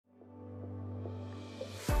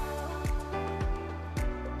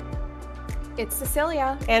It's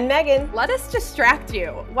Cecilia. And Megan. Let us distract you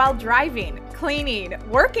while driving, cleaning,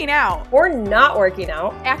 working out. Or not working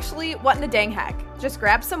out. Actually, what in the dang heck? Just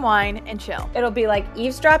grab some wine and chill. It'll be like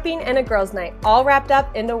eavesdropping and a girls' night, all wrapped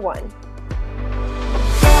up into one.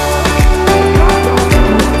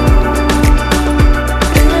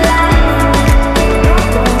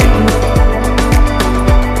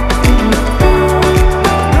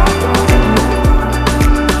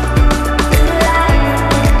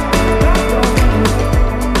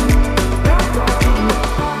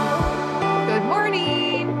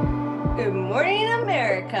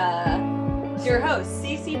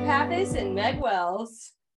 And Meg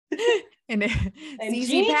Wells. and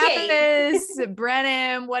Cece Pappas,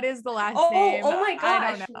 Brennan, what is the last name? Oh my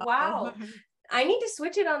gosh, wow. I need to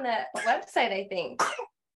switch it on the website, I think.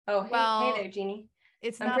 Oh, hey there, Jeannie.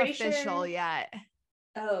 It's not official yet.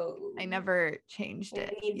 Oh. I never changed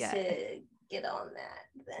it yet. To get on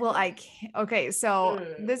that then. Well, I can't. Okay, so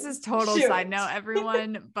this is total side note,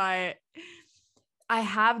 everyone, but I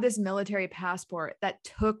have this military passport that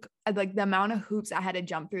took like the amount of hoops I had to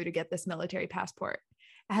jump through to get this military passport.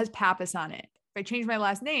 It has Pappas on it. If I change my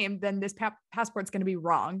last name, then this passport's going to be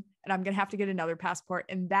wrong and I'm going to have to get another passport.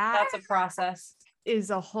 And that's a process.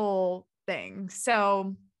 Is a whole thing.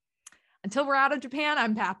 So until we're out of Japan,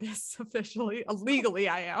 I'm Pappas officially. Legally,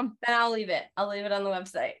 I am. Then I'll leave it. I'll leave it on the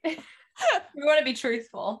website. We want to be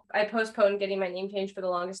truthful. I postponed getting my name changed for the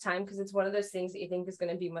longest time because it's one of those things that you think is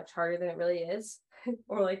going to be much harder than it really is.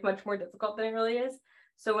 Or like much more difficult than it really is.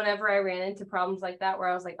 So whenever I ran into problems like that, where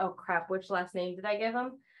I was like, oh crap, which last name did I give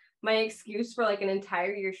them? My excuse for like an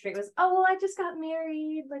entire year straight was, oh, well, I just got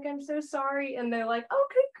married. Like, I'm so sorry. And they're like, oh,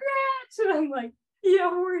 congrats. And I'm like,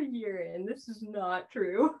 yeah, we're a year in. This is not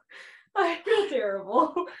true. I feel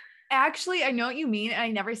terrible. Actually, I know what you mean. And I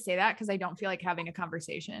never say that because I don't feel like having a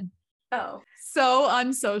conversation. Oh, so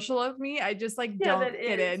unsocial of me. I just like don't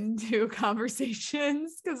get into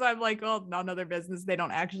conversations because I'm like, well, none of their business. They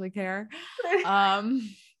don't actually care.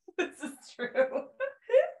 This is true.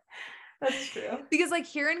 That's true. Because like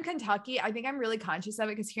here in Kentucky, I think I'm really conscious of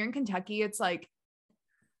it because here in Kentucky, it's like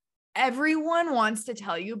everyone wants to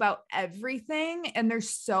tell you about everything and they're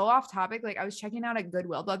so off topic. Like I was checking out at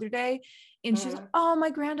Goodwill the other day and she's like, oh, my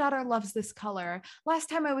granddaughter loves this color. Last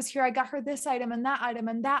time I was here, I got her this item and that item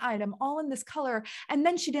and that item all in this color. And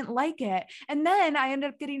then she didn't like it. And then I ended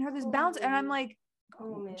up getting her this bounce. And I'm like,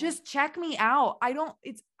 just check me out. I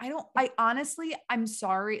honestly, I'm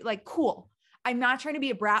sorry. Like, cool. I'm not trying to be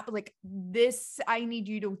a brat, but like this, I need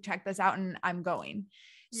you to check this out and I'm going.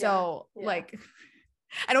 So like,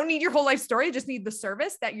 I don't need your whole life story. I just need the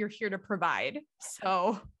service that you're here to provide.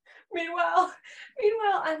 So Meanwhile,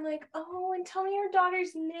 I'm like, oh, and tell me your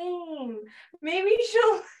daughter's name. Maybe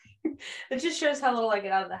she'll. It just shows how little I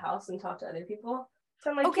get out of the house and talk to other people.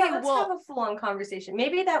 So I'm like, okay, let's have a full-on conversation.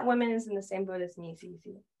 Maybe that woman is in the same boat as me,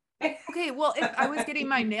 Cece. Okay, well, if I was getting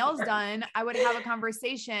my nails done, I would have a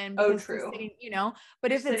conversation. True. Sitting,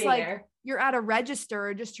 but if it's like you're at a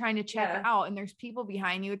register just trying to check out and there's people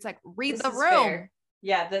behind you, it's like, read the room. Fair.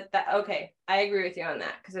 Yeah, that okay. I agree with you on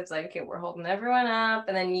that because it's like, okay, we're holding everyone up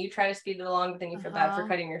and then you try to speed it along, but then you feel bad for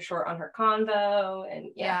cutting her short on her convo and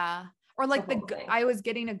Or like I was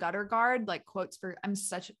getting a gutter guard, like quotes for,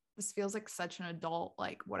 this feels like such an adult,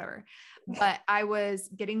 like whatever, but I was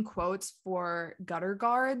getting quotes for gutter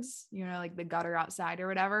guards, like the gutter outside or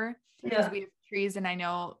whatever, because we have trees and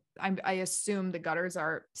I assume the gutters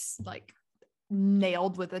are like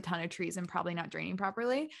nailed with a ton of trees and probably not draining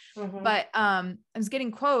properly. But I was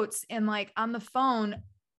getting quotes and like on the phone,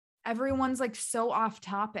 everyone's like so off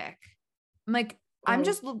topic. I'm like,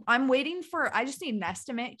 I'm waiting I just need an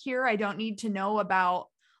estimate here. I don't need to know about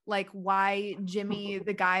like why Jimmy,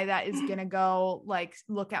 the guy that is gonna go like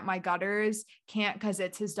look at my gutters, can't because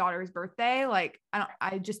it's his daughter's birthday. Like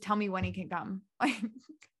I just tell me when he can come. Like,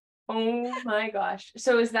 oh my gosh.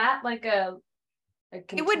 So is that like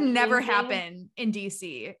it would never happen in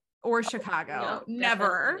DC or Chicago. No,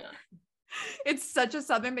 never. It's such a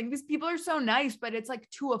Southern thing because people are so nice, but it's like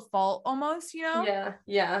to a fault almost, Yeah.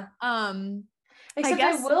 Except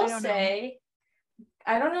I will say,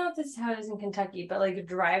 I don't know if this is how it is in Kentucky, but like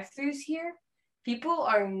drive-thrus here, people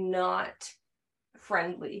are not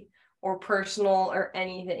friendly or personal or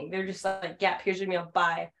anything. They're just like, yeah, here's your meal,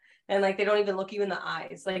 bye. And like, they don't even look you in the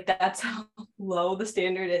eyes. Like that's how low the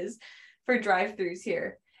standard is for drive-thrus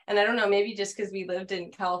here. And I don't know, maybe just because we lived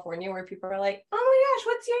in California where people are like, oh my gosh,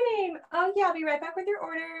 what's your name? Oh yeah, I'll be right back with your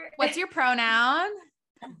order. What's your pronoun?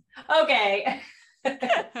 Okay. But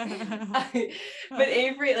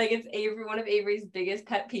Avery, like it's Avery, one of Avery's biggest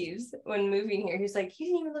pet peeves when moving here. He's like, he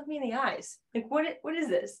didn't even look me in the eyes. Like, what is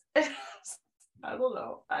this? I don't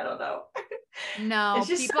know. No, It's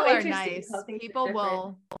just people so are interesting nice. how things are People different.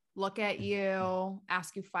 will look at you,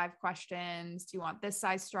 ask you 5 questions. Do you want this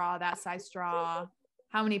size straw, that size straw?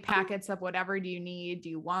 How many packets of whatever do you need? Do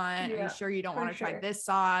you want? Are you Yeah, sure you don't for want to try sure. this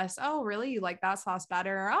sauce? Oh, really? You like that sauce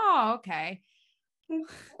better? Oh, okay.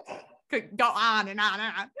 Could go on and on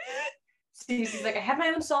and on. She's like, I have my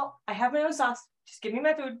own salt. I have my own sauce. Just give me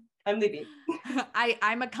my food. I'm leaving.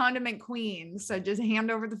 I'm a condiment queen. So just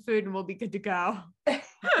hand over the food and we'll be good to go.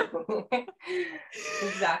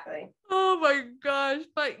 Exactly. Oh my gosh.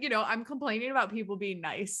 But I'm complaining about people being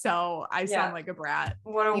nice. So I sound like a brat.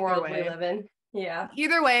 What a Either world way. we live in. Yeah.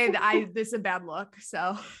 Either way, this is a bad look.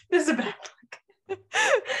 So This is a bad look.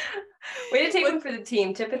 Way to take one for the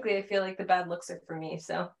team. Typically, I feel like the bad looks are for me.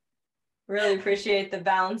 So really appreciate the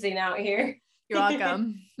balancing out here. You're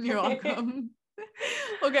welcome. You're welcome.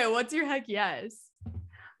 Okay, what's your heck yes?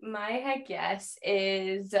 My heck yes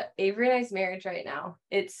is Avery and I's marriage right now.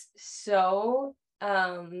 It's so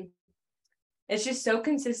it's just so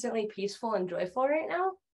consistently peaceful and joyful right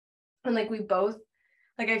now. And like we both,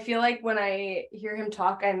 like I feel like when I hear him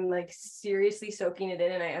talk, I'm like seriously soaking it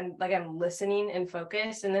in, and I'm listening and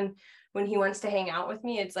focused. And then when he wants to hang out with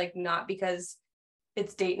me, it's like not because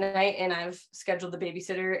it's date night and I've scheduled the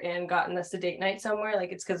babysitter and gotten us a date night somewhere.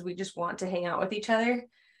 Like it's because we just want to hang out with each other.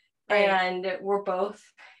 Right. And we're both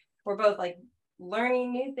like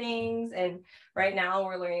learning new things. And right now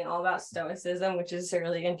we're learning all about stoicism, which is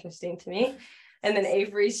really interesting to me. And then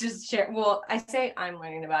Avery's just I say I'm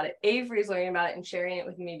learning about it. Avery's learning about it and sharing it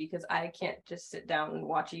with me because I can't just sit down and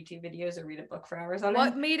watch YouTube videos or read a book for hours on it.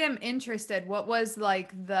 What made him interested? What was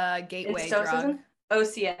like the gateway drug?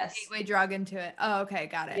 OCS. Gateway drug into it. Oh, okay.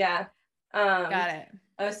 Got it. Yeah. Got it.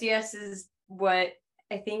 OCS is what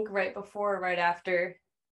I think right before or right after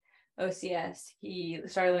OCS, he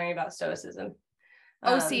started learning about stoicism.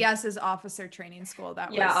 OCS is officer training school.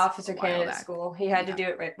 Officer candidate school. He had to do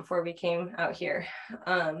it right before we came out here.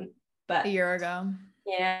 But a year ago.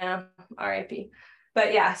 Yeah, RIP.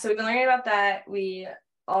 But yeah, so we've been learning about that. We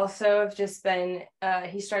also have just been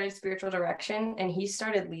he started spiritual direction and he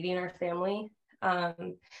started leading our family,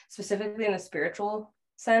 specifically in the spiritual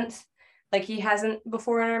sense. Like he hasn't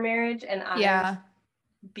before in our marriage. And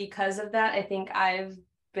because of that, I think I've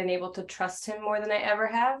been able to trust him more than I ever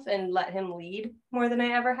have and let him lead more than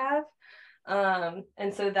I ever have.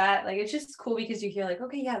 And so that like it's just cool because you hear like,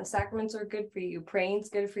 okay, yeah, the sacraments are good for you, praying's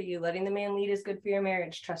good for you, letting the man lead is good for your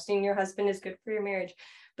marriage, trusting your husband is good for your marriage.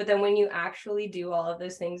 But then when you actually do all of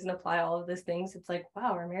those things and apply all of those things, it's like,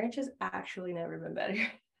 wow, our marriage has actually never been better.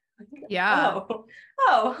 Yeah.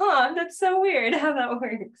 That's so weird how that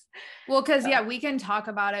works. Well, because we can talk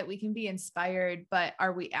about it, we can be inspired, but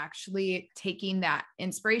are we actually taking that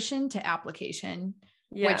inspiration to application?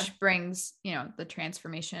 Which brings, the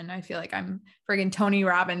transformation. I feel like I'm friggin' Tony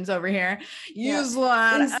Robbins over here. Use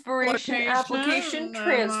one. Inspiration, application,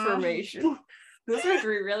 transformation. Those are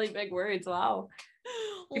 3 really big words. Wow.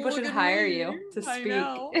 People should hire you to speak.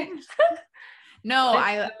 No,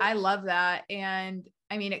 I love that. And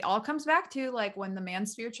I mean, it all comes back to like when the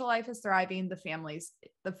man's spiritual life is thriving, the family's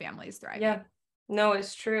thriving. Yeah, no,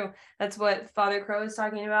 it's true. That's what Father Crow is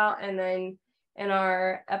talking about. And then in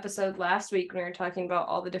our episode last week, when we were talking about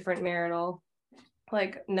all the different marital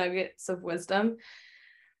like nuggets of wisdom,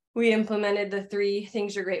 we implemented the 3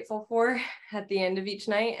 things you're grateful for at the end of each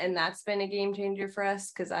night. And that's been a game changer for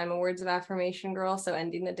us because I'm a words of affirmation girl. So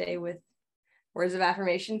ending the day with words of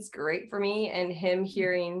affirmation is great for me. And him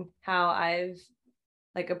hearing how I've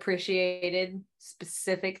like appreciated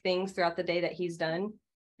specific things throughout the day that he's done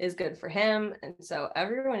is good for him. And so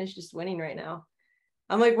everyone is just winning right now.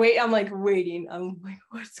 I'm like waiting. I'm like,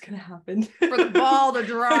 what's going to happen? For the ball to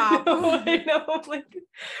drop. I know. I'm like,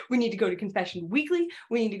 we need to go to confession weekly.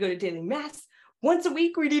 We need to go to daily mass once a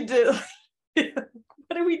week. We need to,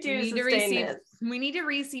 what do we do to sustain this? We need to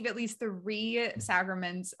receive at least 3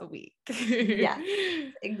 sacraments a week. Yeah,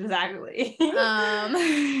 exactly.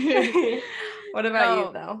 What about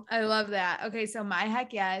you though? I love that. Okay. So my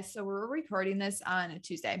heck yes. So we're recording this on a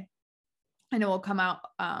Tuesday. I know it will come out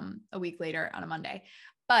a week later on a Monday,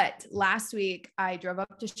 but last week I drove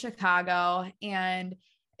up to Chicago and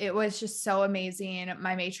it was just so amazing.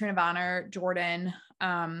 My matron of honor, Jordan,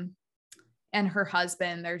 and her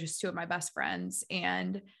husband, they're just 2 of my best friends.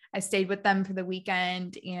 And I stayed with them for the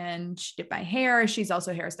weekend and she did my hair. She's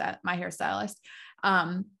also my hairstylist.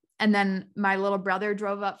 And then my little brother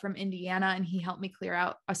drove up from Indiana and he helped me clear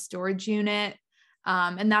out a storage unit.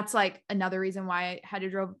 And that's like another reason why I had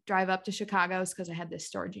to drive up to Chicago is because I had this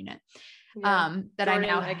storage unit. That Jordan,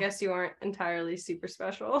 I guess you aren't entirely super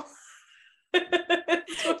special.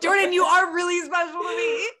 Jordan, you are really special to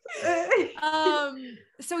me.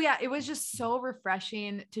 so yeah, it was just so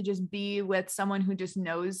refreshing to just be with someone who just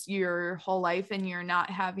knows your whole life and you're not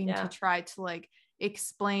having to try to like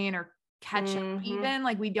explain or catch up even.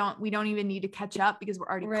 Like we don't even need to catch up because we're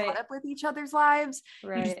already caught up with each other's lives.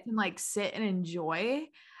 You just can like sit and enjoy.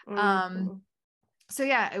 So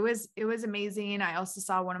yeah, it was amazing. I also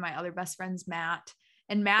saw one of my other best friends, Matt,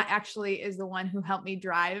 and Matt actually is the one who helped me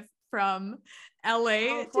drive from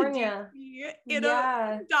LA California to DC in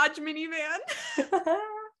a Dodge minivan.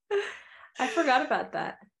 I forgot about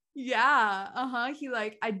that. Yeah. He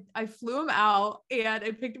like, I flew him out and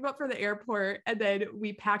I picked him up from the airport and then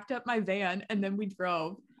we packed up my van and then we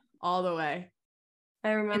drove all the way.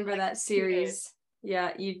 I remember that series.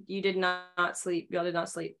 Yeah. You did not sleep. Y'all did not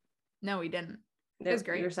sleep. No, we didn't. It was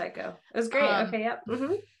great. You're psycho. It was great. Okay. Yep.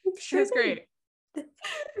 Sure. It was great.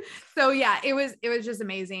 So yeah, it was just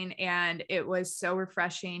amazing. And it was so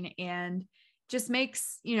refreshing and just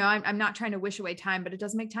makes, I'm not trying to wish away time, but it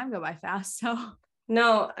does make time go by fast. So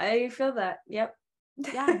no, I feel that. Yep.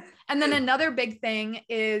 Yeah. And then another big thing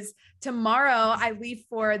is tomorrow I leave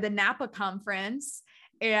for the Napa conference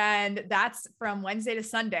and that's from Wednesday to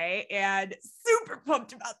Sunday and super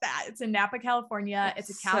pumped about that. It's in Napa, California. It's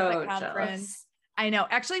a Catholic conference. Jealous. I know.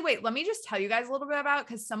 Actually, wait, let me just tell you guys a little bit about,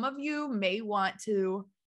 because some of you may want to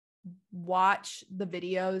watch the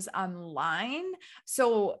videos online.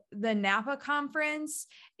 So the Napa conference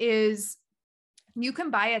is, you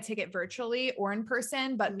can buy a ticket virtually or in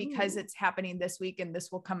person, but because it's happening this week and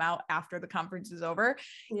this will come out after the conference is over,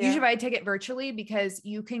 you should buy a ticket virtually because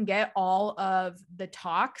you can get all of the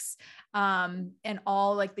talks and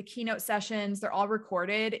all like the keynote sessions. They're all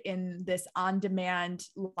recorded in this on-demand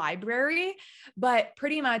library, but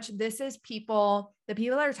pretty much this is the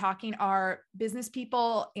people that are talking are business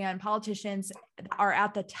people and politicians that are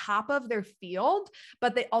at the top of their field,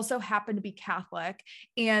 but they also happen to be Catholic.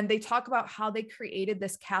 And they talk about how they created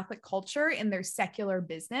this Catholic culture in their secular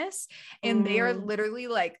business. And they are literally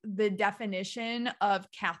like the definition of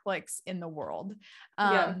Catholics in the world.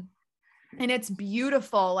 And it's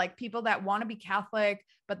beautiful, like people that want to be Catholic,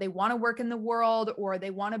 but they want to work in the world, or they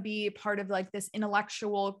want to be part of like this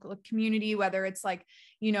intellectual community, whether it's like,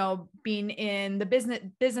 being in the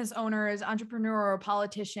business owners, entrepreneur, or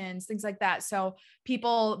politicians, things like that. So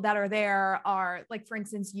people that are there are like, for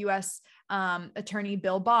instance, US Attorney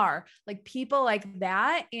Bill Barr, like people like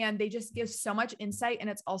that. And they just give so much insight. And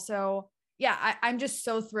it's also, I'm just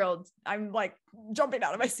so thrilled. I'm like jumping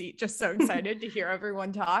out of my seat, just so excited to hear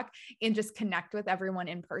everyone talk and just connect with everyone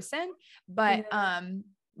in person. But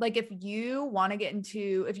like if you want to get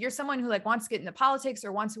into, if you're someone who like wants to get into politics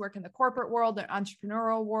or wants to work in the corporate world or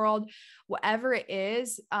entrepreneurial world, whatever it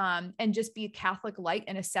is, and just be Catholic light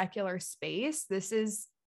in a secular space, this is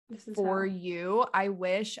for you. I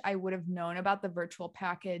wish I would have known about the virtual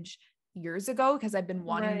package years ago because I've been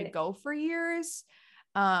wanting to go for years.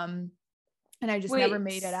 And I just never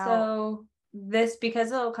made it out. So this,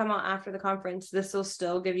 because it'll come out after the conference, this will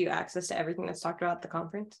still give you access to everything that's talked about at the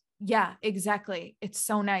conference? Yeah, exactly. It's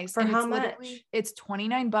so nice. For how much? It's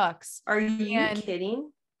 $29. Are you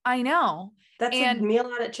kidding? I know. That's a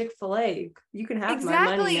meal out at Chick-fil-A. You can have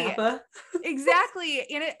my money, Napa. Exactly.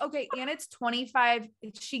 And it's 25.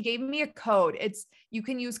 She gave me a code. You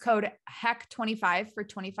can use code HECK25 for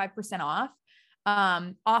 25%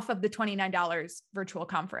 off of the $29 virtual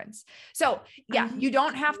conference. So you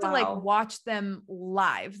don't have to like watch them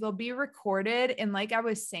live. They'll be recorded. And like I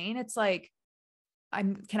was saying, it's like,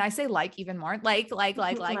 can I say like even more? Like.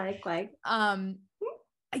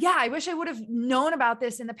 I wish I would have known about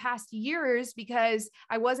this in the past years because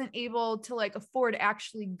I wasn't able to like afford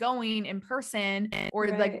actually going in person, or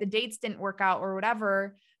like the dates didn't work out or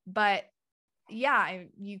whatever. But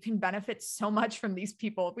you can benefit so much from these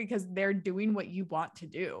people because they're doing what you want to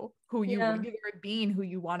do, you're being who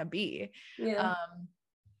you want to be.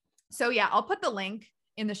 So I'll put the link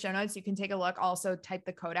in the show notes. You can take a look, also type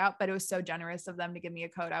the code out, but it was so generous of them to give me a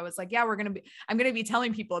code. I was like, I'm going to be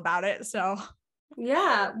telling people about it. So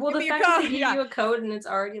well, the fact that they give you a code and it's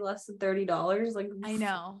already less than $30, like I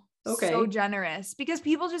know. Okay. So generous because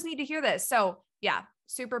people just need to hear this. So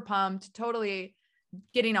super pumped, totally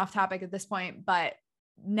getting off topic at this point, but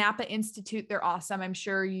Napa Institute, they're awesome. I'm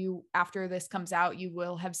sure after this comes out, you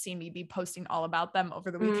will have seen me be posting all about them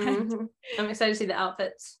over the weekend. I'm excited to see the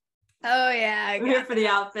outfits. Oh yeah. I'm here for the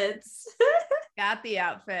outfits. Got the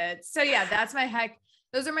outfits. So that's my heck.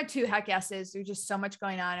 Those are my two heck yeses. There's just so much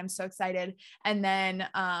going on. I'm so excited. And then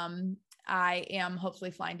I am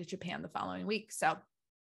hopefully flying to Japan the following week. So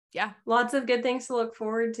lots of good things to look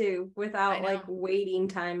forward to without like waiting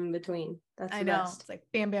time in between. That's the best. It's like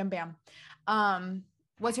bam, bam, bam.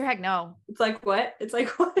 What's your heck no? It's like what?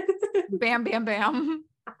 Bam, bam, bam.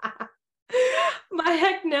 My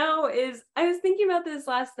heck no is, I was thinking about this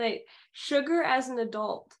last night. Sugar as an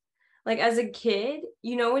adult. Like as a kid,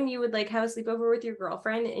 you know, when you would like have a sleepover with your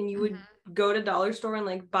girlfriend and you would go to dollar store and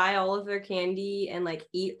like buy all of their candy and like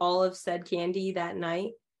eat all of said candy that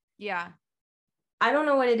night. Yeah. I don't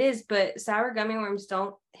know what it is, but sour gummy worms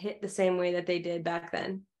don't hit the same way that they did back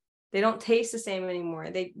then. They don't taste the same anymore.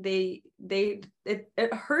 It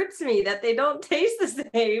hurts me that they don't taste the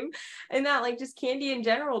same, and that like just candy in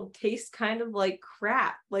general tastes kind of like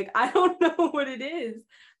crap. Like I don't know what it is,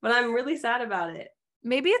 but I'm really sad about it.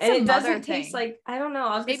 Maybe it's and a it mother doesn't thing. taste like, I don't know.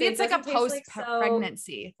 I was maybe it's like a post like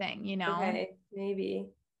pregnancy thing, you know? Okay, maybe.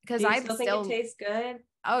 Because I still think it tastes good.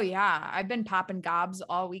 Oh yeah, I've been popping gobs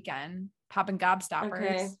all weekend, popping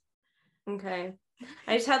gobstoppers. Okay.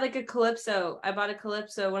 I just had like a Calypso. I bought a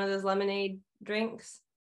Calypso, one of those lemonade drinks.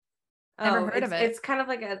 Never heard of it. It's kind of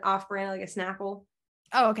like an off-brand, like a Snapple.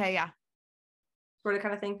 Oh, okay, yeah. Sort of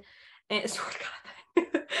kind of thing.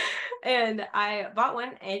 And I bought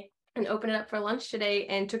one and opened it up for lunch today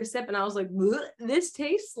and took a sip and I was like, this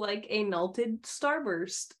tastes like a melted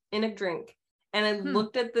Starburst in a drink. And I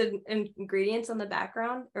looked at the ingredients on the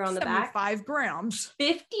background or on the back. 5 grams.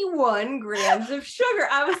 51 grams of sugar.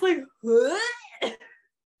 I was like, what?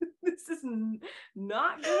 This is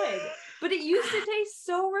not good. But it used to taste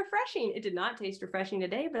so refreshing. It did not taste refreshing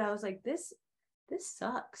today, but I was like, this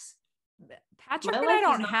sucks. Patrick and I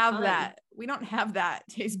don't have that. We don't have that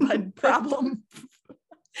taste bud problem.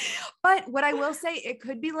 But what I will say, it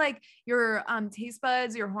could be like your taste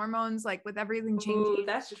buds, your hormones, like with everything changing. Ooh,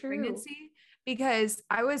 that's true. Pregnancy. Because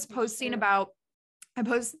I was posting I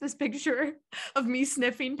posted this picture of me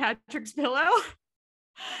sniffing Patrick's pillow.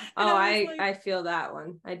 Oh, I feel that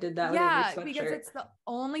one. I did that. Yeah, because it's the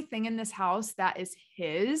only thing in this house that is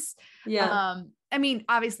his. Yeah. I mean,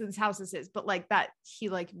 obviously this house is his, but like that he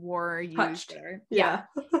like wore, touched. used, or yeah.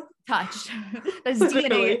 touched. His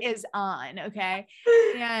DNA is on. Okay.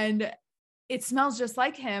 And it smells just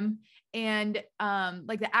like him. And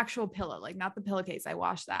like the actual pillow, like not the pillowcase, I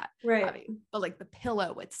washed that, right? But like the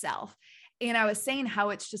pillow itself. And I was saying how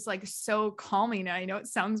it's just like so calming. And I know it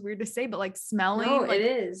sounds weird to say, but like smelling like it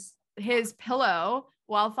is his pillow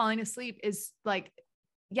while falling asleep is like,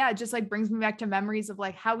 yeah, it just like brings me back to memories of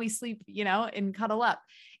like how we sleep, you know, and cuddle up.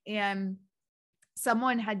 And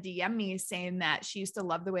someone had DM'd me saying that she used to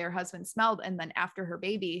love the way her husband smelled. And then after her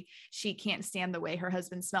baby, she can't stand the way her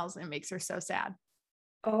husband smells and it makes her so sad.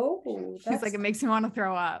 Oh, she's like, it makes me want to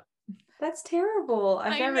throw up. That's terrible.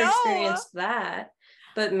 I've never experienced that,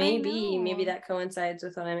 but maybe that coincides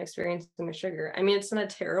with what I'm experiencing with sugar. I mean, it's not a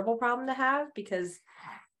terrible problem to have because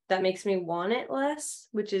that makes me want it less,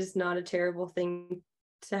 which is not a terrible thing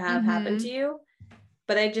to have happen to you.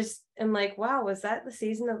 But I just am like, wow, was that the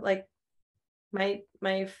season of like my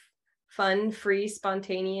fun, free,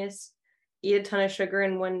 spontaneous, eat a ton of sugar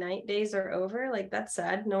in one night days are over? Like, that's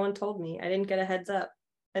sad. No one told me. I didn't get a heads up.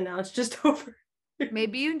 And now it's just over.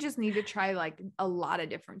 Maybe you just need to try like a lot of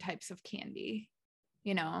different types of candy,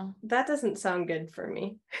 you know? That doesn't sound good for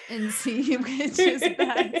me. And see which is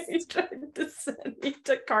best. He's trying to send me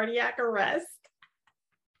to cardiac arrest.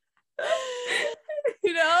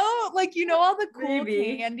 You know, like, you know, all the cool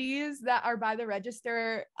candies that are by the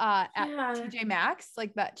register at TJ Maxx,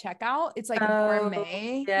 like that checkout. It's like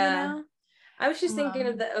gourmet, yeah. You know? I was just thinking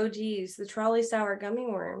of the OGs, the trolley sour gummy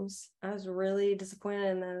worms. I was really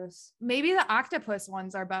disappointed in those. Maybe the octopus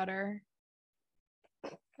ones are better.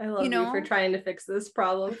 I love you for trying to fix this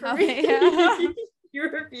problem for me. Yeah. You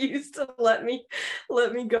refuse to let me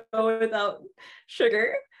go without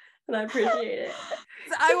sugar, and I appreciate it.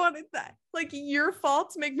 I wanted that. Like, your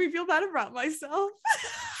faults make me feel bad about myself.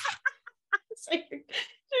 So you're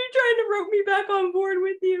trying to rope me back on board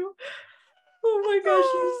with you. Oh my gosh,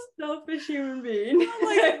 you selfish human being.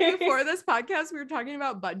 Like, before this podcast, we were talking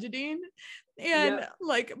about budgeting, and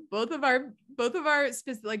like both of our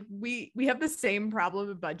like we have the same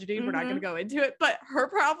problem of budgeting. We're not going to go into it, but her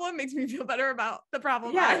problem makes me feel better about the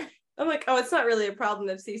problem. Yeah. I'm like, oh, it's not really a problem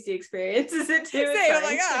that Cece experiences it too. I'm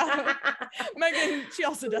like, Megan, she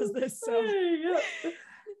also does this. So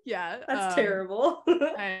yeah, that's terrible.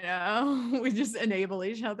 I know. We just enable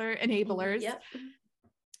each other, enablers. Yep.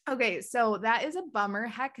 Okay, so that is a bummer.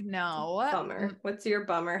 Heck no. Bummer. What's your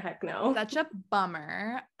bummer? Heck no. Such a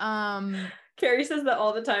bummer. Carrie says that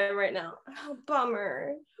all the time right now. Oh,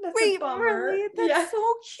 bummer. That's Wait, a bummer. Really? That's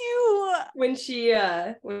so cute.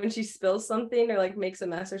 When she spills something or like makes a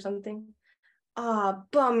mess or something. Ah,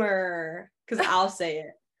 bummer. Because I'll say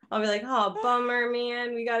it. I'll be like, oh, bummer,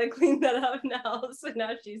 man. We got to clean that up now. So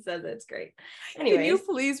now she says it's great. Anyway, can you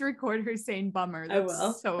please record her saying bummer? That's I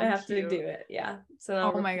will. So I have to do it. Yeah. So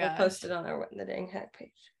now we'll post it on the Dang Hack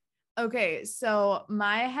page. Okay. So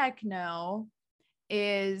my heck no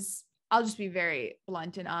is, I'll just be very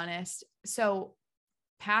blunt and honest. So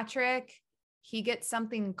Patrick, he gets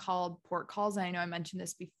something called port calls. I know I mentioned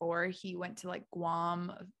this before. He went to like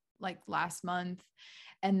Guam like last month.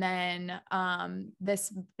 And then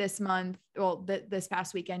this month, well, this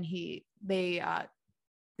past weekend, they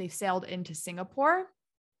sailed into Singapore.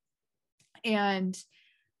 And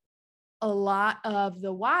a lot of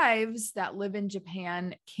the wives that live in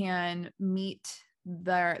Japan can meet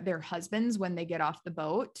their husbands when they get off the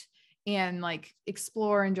boat and like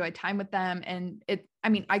explore, enjoy time with them. And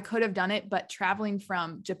I could have done it, but traveling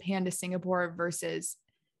from Japan to Singapore versus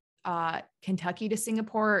Kentucky to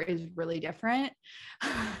Singapore is really different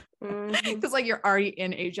because like you're already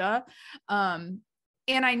in Asia. And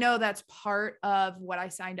I know that's part of what I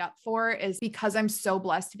signed up for, is because I'm so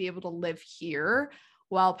blessed to be able to live here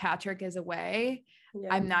while Patrick is away. Yeah.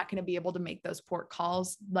 I'm not going to be able to make those port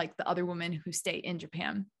calls like the other women who stay in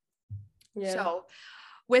Japan. Yeah. So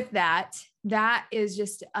with that is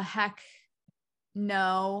just a heck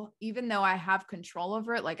no, even though I have control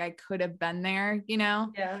over it. Like I could have been there,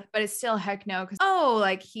 yeah, but it's still heck no. Cause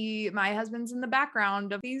like my husband's in the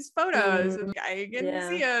background of these photos and I get to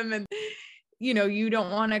see him, and you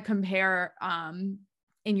don't want to compare, and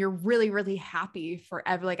you're really, really happy for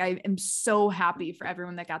like, I am so happy for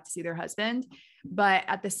everyone that got to see their husband, but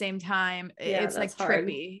at the same time, it's like hard.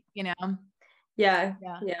 Trippy, Yeah.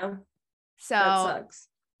 So that sucks.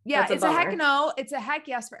 Yeah, it's a heck no. It's a heck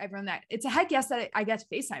yes for everyone. It's a heck yes that I get to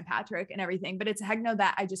FaceTime Patrick and everything, but it's a heck no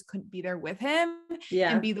that I just couldn't be there with him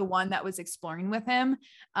and be the one that was exploring with him.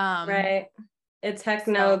 Right. It's heck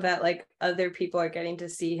no that like other people are getting to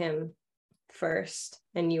see him first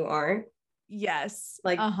and you aren't. Yes.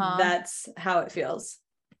 Like that's how it feels.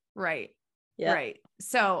 Right. Yeah. Right.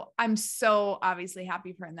 So I'm so obviously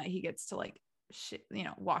happy for him that he gets to like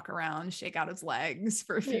walk around, shake out his legs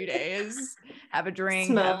for a few days, have a drink,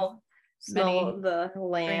 smell the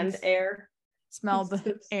land air, smell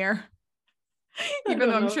the air. Even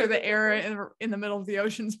though I'm sure the air in the middle of the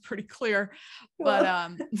ocean is pretty clear,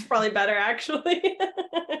 but it's probably better actually.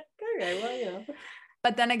 Okay, well,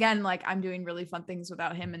 But then again, like I'm doing really fun things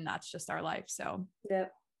without him, and that's just our life. So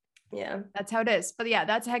yeah, that's how it is. But yeah,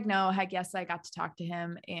 that's heck no, heck yes. I got to talk to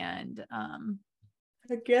him, and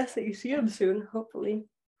I guess that you see him soon, hopefully.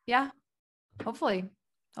 Yeah. Hopefully.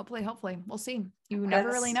 We'll see. You never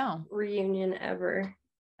really know. Reunion ever.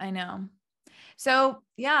 I know. So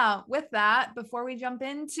yeah, with that, before we jump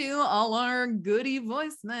into all our goody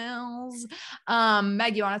voicemails,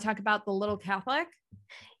 Meg, you want to talk about the Little Catholic?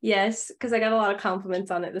 Yes, because I got a lot of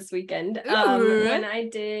compliments on it this weekend. When I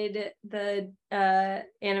did the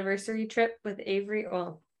anniversary trip with Avery,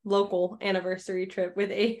 local anniversary trip with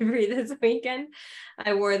Avery this weekend,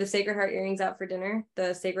 I wore the Sacred Heart earrings out for dinner.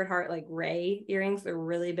 The Sacred Heart like ray earrings, they're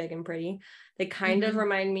really big and pretty. They kind of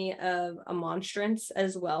remind me of a monstrance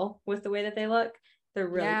as well with the way that they look. They're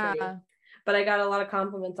really pretty. But I got a lot of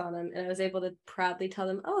compliments on them, and I was able to proudly tell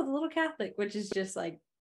them, the Little Catholic, which is just like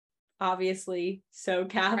obviously so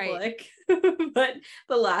Catholic, but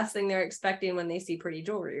the last thing they're expecting when they see pretty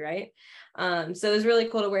jewelry, right? So it was really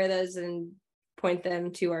cool to wear those and point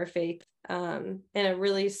them to our faith in a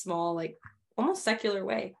really small, like almost secular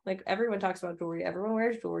way. Like everyone talks about jewelry, everyone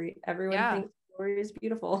wears jewelry, everyone thinks jewelry is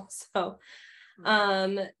beautiful. So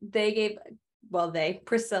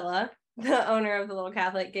Priscilla, the owner of the Little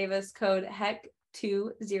Catholic, gave us code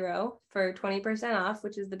HECK20 for 20% off,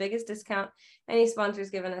 which is the biggest discount any sponsor's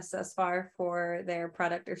given us thus far for their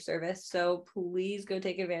product or service. So please go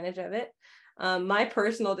take advantage of it. My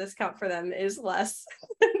personal discount for them is less.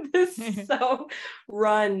 So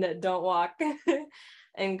run, don't walk,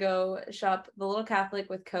 and go shop the Little Catholic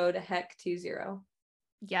with code HECK20.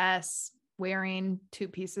 Yes, wearing two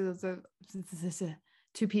pieces of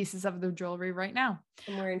the jewelry right now.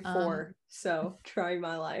 I'm wearing 4, so try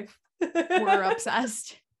my life. We're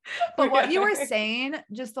obsessed. But what you were saying,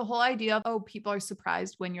 just the whole idea of, people are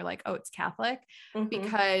surprised when you're like, it's Catholic,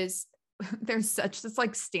 because there's such this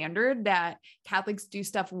like standard that Catholics do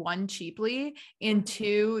stuff, one, cheaply, and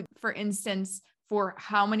two, for instance, for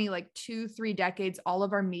how many, like 2-3 decades, all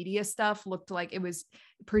of our media stuff looked like it was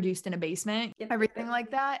produced in a basement, everything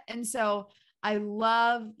like that. And so I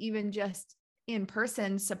love even just in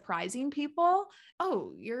person surprising people.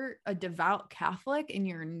 Oh, you're a devout Catholic and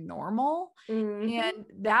you're normal. And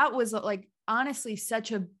that was like honestly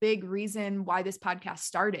such a big reason why this podcast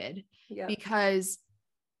started, because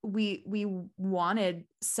we wanted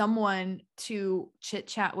someone to chit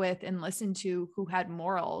chat with and listen to who had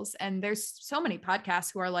morals. And there's so many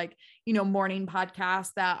podcasts who are like, morning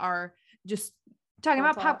podcasts that are just talking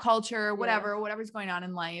about talk. pop culture, whatever's going on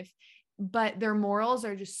in life, but their morals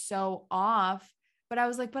are just so off. But I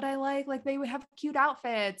was like, but I like they would have cute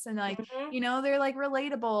outfits and like, you know, they're like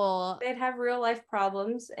relatable. They'd have real life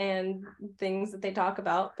problems and things that they talk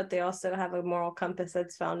about, but they also have a moral compass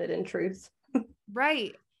that's founded in truth.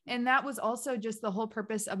 Right. And that was also just the whole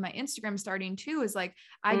purpose of my Instagram starting too, is like,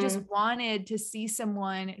 I just wanted to see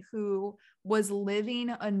someone who was living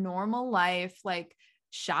a normal life, like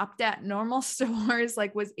shopped at normal stores,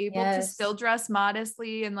 like was able to still dress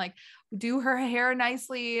modestly and like do her hair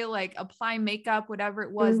nicely, like apply makeup, whatever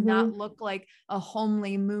it was, not look like a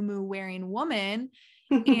homely muumuu wearing woman.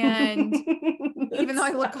 And even though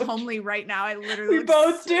I look homely right now, I literally we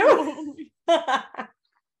both do.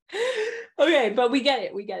 Okay, but we get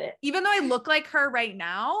it. Even though I look like her right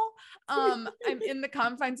now, I'm in the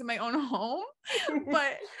confines of my own home,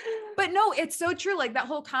 but no, it's so true. Like that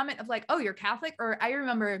whole comment of like, oh, you're Catholic. Or I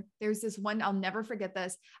remember there's this one, I'll never forget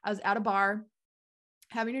this. I was at a bar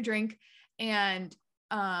having a drink and,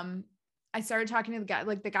 I started talking to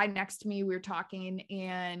the guy next to me. We were talking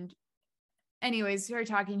and anyways, started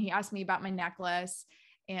talking. He asked me about my necklace.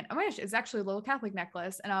 And oh my gosh, it's actually a little Catholic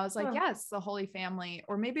necklace. And I was like, yes, the Holy Family,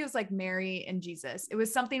 or maybe it was like Mary and Jesus. It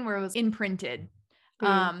was something where it was imprinted.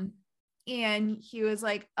 And he was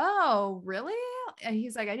like, oh, really? And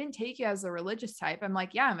he's like, I didn't take you as a religious type. I'm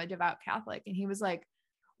like, yeah, I'm a devout Catholic. And he was like,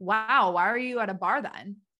 wow, why are you at a bar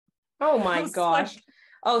then? Oh my gosh. Like,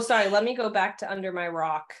 oh, sorry. Let me go back to under my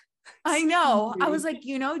rock. I know. I was like,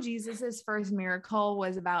 you know, Jesus's first miracle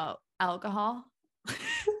was about alcohol.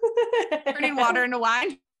 Turning water into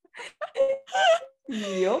wine.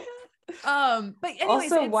 Yep. But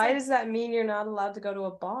anyways, also, why does that mean you're not allowed to go to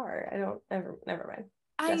a bar? Never mind.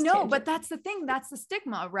 I know, but that's the thing. That's the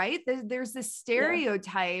stigma, right? There's this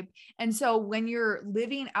stereotype. And so when you're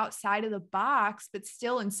living outside of the box, but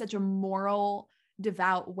still in such a moral,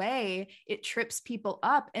 devout way, it trips people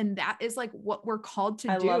up. And that is like what we're called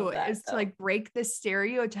to do, is to like break this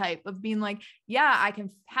stereotype of being like, yeah, I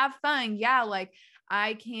can have fun. Yeah. Like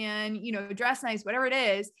I can, you know, dress nice, whatever it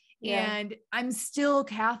is. Yeah. And I'm still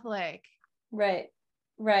Catholic. Right.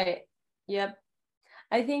 Yep.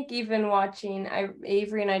 I think even watching,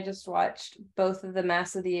 Avery and I just watched both of the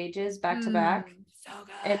Mass of the Ages back to back. So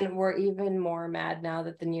good. And we're even more mad now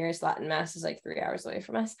that the nearest Latin Mass is like 3 hours away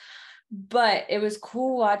from us. But it was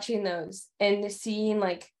cool watching those and seeing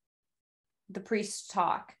like the priests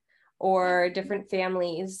talk or different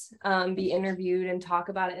families be interviewed and talk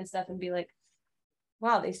about it and stuff and be like,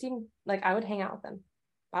 wow, they seem like I would hang out with them.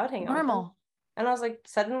 I would hang out with them. And I was like,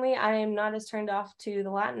 suddenly I am not as turned off to the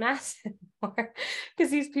Latin Mass anymore because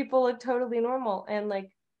these people look totally normal and like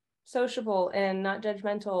sociable and not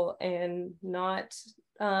judgmental and not,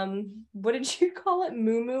 what did you call it?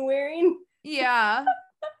 Muumuu wearing? Yeah.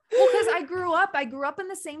 Well, because I grew up in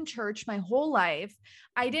the same church my whole life.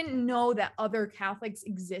 I didn't know that other Catholics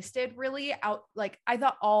existed really out. Like I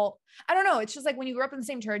thought I don't know. It's just like when you grew up in the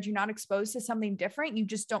same church, you're not exposed to something different. You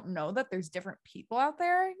just don't know that there's different people out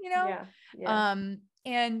there, you know? Yeah.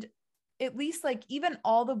 And at least like even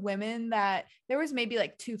all the women that there was maybe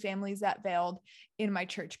like 2 families that veiled in my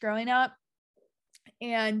church growing up.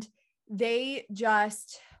 And they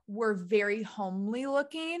just were very homely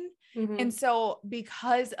looking. Mm-hmm. And so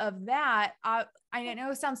because of that, I know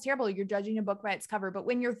it sounds terrible. You're judging a book by its cover, but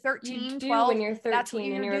when you're 13, 12, when you're 13 that's what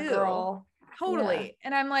and you're a girl. Totally. Yeah.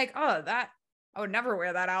 And I'm like, oh, I would never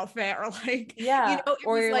wear that outfit or like, yeah. You know,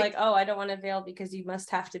 or you're like, oh, I don't want to veil because you must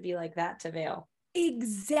have to be like that to veil.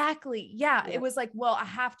 Exactly. Yeah. It was like, well, I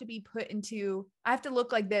have to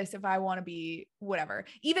look like this if I want to be whatever,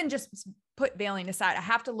 even just put veiling aside, I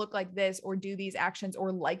have to look like this or do these actions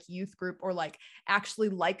or like youth group or like actually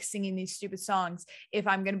like singing these stupid songs if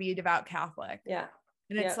I'm going to be a devout Catholic. Yeah.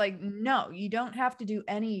 And it's like, no, you don't have to do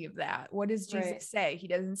any of that. What does Jesus say? He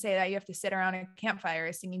doesn't say that you have to sit around a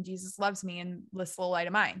campfire singing Jesus loves me and this little light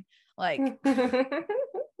of mine. Like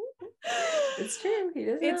it's true. He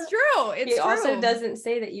doesn't. It's true. He also doesn't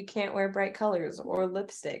say that you can't wear bright colors or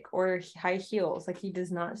lipstick or high heels. Like he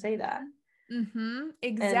does not say that. Mm-hmm.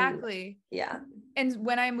 Exactly. And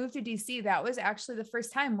when I moved to DC, that was actually the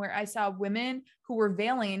first time where I saw women who were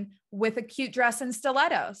veiling with a cute dress and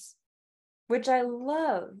stilettos, which I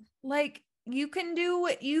love. Like you can do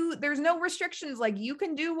there's no restrictions. Like you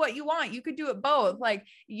can do what you want. You could do it both. Like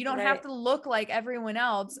you don't have to look like everyone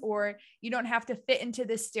else, or you don't have to fit into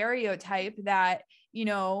this stereotype that, you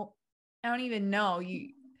know, I don't even know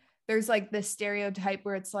there's like this stereotype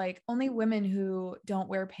where it's like only women who don't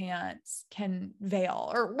wear pants can veil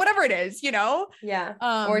or whatever it is, you know? Yeah.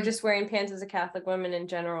 Or just wearing pants as a Catholic woman in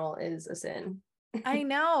general is a sin. I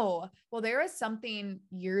know. Well, there was something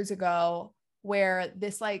years ago. where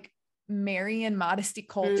this like Mary and Modesty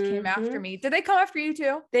cult came after me. Did they come after you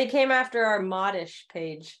too? They came after our Modish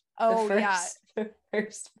page. Oh, the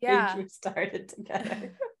first page we started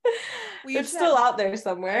together. It's still out there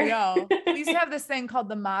somewhere. I know. We used to have this thing called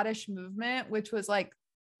the Modish movement, which was like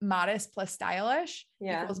modest plus stylish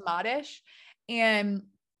equals modish. And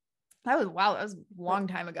that was a long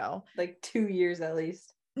time ago. Like 2 years at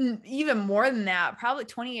least. Even more than that, probably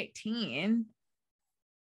 2018.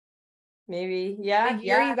 Maybe. Yeah. The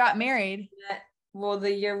year you got married. Yeah. Well,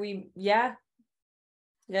 the year Yep.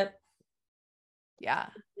 Yeah.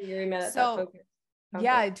 The year we met at that focus.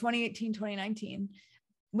 Yeah, 2018, 2019,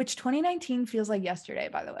 which 2019 feels like yesterday,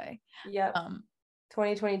 by the way. Yeah.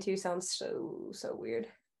 2022 sounds so weird.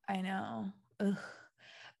 I know. Ugh.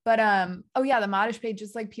 But the Modish page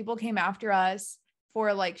is like people came after us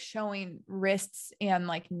for like showing wrists and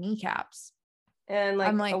like kneecaps. And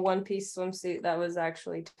like a one-piece swimsuit that was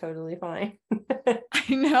actually totally fine. I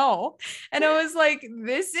know. And I was like, you are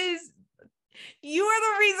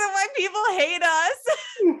the reason why people hate us.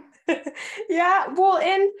 Yeah. Well,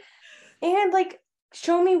 and like,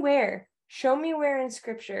 show me where in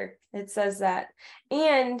scripture it says that.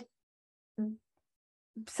 And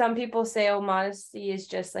some people say, oh, modesty is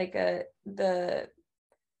just like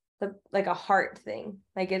like a heart thing.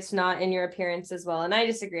 Like it's not in your appearance as well. And I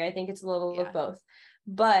disagree. I think it's a little of both.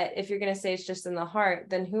 But if you're going to say it's just in the heart,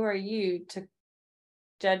 then who are you to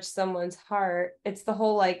judge someone's heart? It's the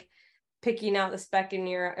whole like picking out the speck in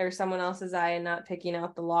or someone else's eye and not picking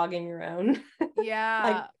out the log in your own. Yeah.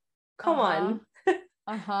 Like, come on.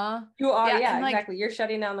 You are. Yeah, exactly. You're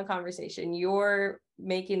shutting down the conversation. You're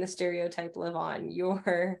making the stereotype live on.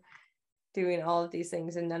 You're doing all of these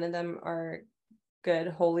things and none of them are good,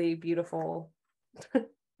 holy, beautiful,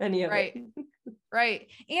 any of it. Right.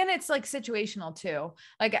 And it's like situational too.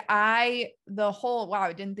 Like I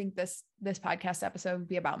didn't think this podcast episode would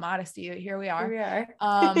be about modesty. Here we are.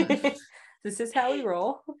 This is how we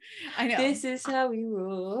roll. I know. This is how we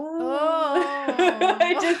roll.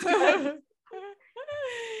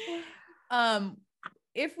 Oh.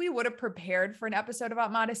 If we would have prepared for an episode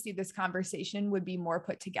about modesty, this conversation would be more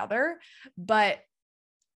put together. But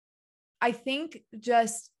I think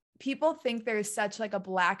just people think there's such like a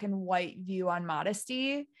black and white view on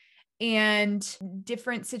modesty and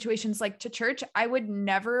different situations. Like to church, I would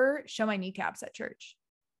never show my kneecaps at church.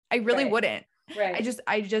 I really wouldn't. Right.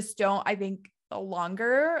 I just don't. I think the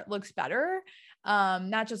longer looks better.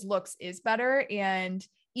 Not just looks is better. And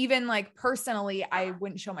even like personally, I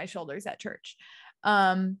wouldn't show my shoulders at church.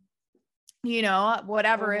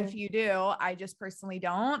 Whatever, if you do, I just personally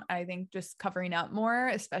don't. I think just covering up more,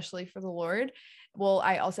 especially for the Lord. Well,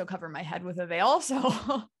 I also cover my head with a veil. So,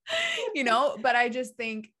 but I just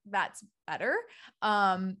think that's better.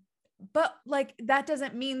 But like, that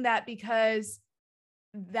doesn't mean that because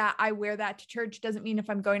that I wear that to church doesn't mean if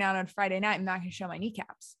I'm going out on Friday night, I'm not going to show my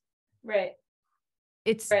kneecaps. Right.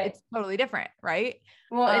 It's totally different. Right.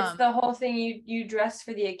 Well, it's the whole thing. You dress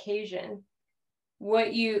for the occasion.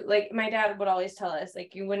 What you like, my dad would always tell us,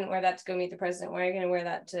 like, you wouldn't wear that to go meet the president. Why are you going to wear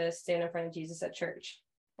that to stand in front of Jesus at church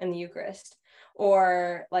and the Eucharist?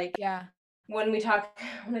 Or like, when we talk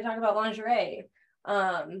about lingerie,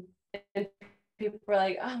 and people were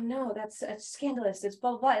like, oh no, that's scandalous. It's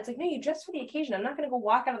blah, blah, blah. It's like, no, you dress for the occasion. I'm not going to go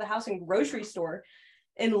walk out of the house and grocery store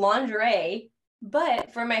in lingerie.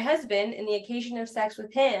 But for my husband, in the occasion of sex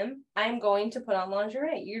with him, I'm going to put on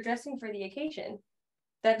lingerie. You're dressing for the occasion.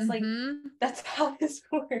 That's like, that's how this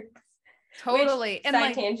works. Totally. Which, and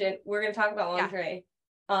side tangent, we're going to talk about lingerie.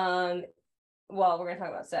 We're going to talk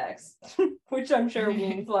about sex, which I'm sure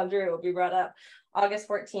means lingerie will be brought up August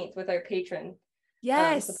 14th with our patron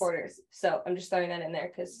supporters. So I'm just throwing that in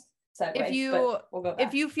there because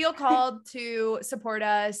if you feel called to support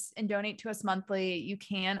us and donate to us monthly, you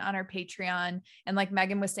can on our Patreon. And like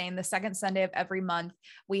Megan was saying, the second Sunday of every month,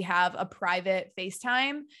 we have a private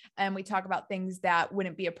FaceTime and we talk about things that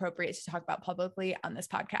wouldn't be appropriate to talk about publicly on this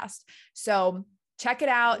podcast. So check it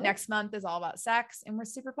out. Next month is all about sex and we're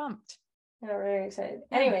super pumped. Yeah, we're very excited.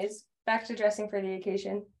 Anyways, back to dressing for the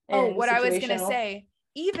occasion. What I was going to say,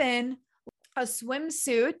 even a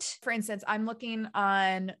swimsuit, for instance, I'm looking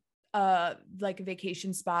on like a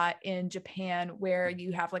vacation spot in Japan where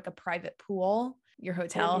you have like a private pool, your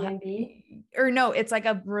hotel, or no, it's like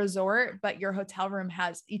a resort, but your hotel room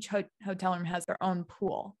has, each hotel room has their own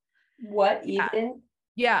pool. What even?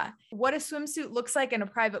 Yeah. What a swimsuit looks like in a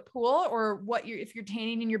private pool or if you're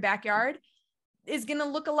tanning in your backyard is going to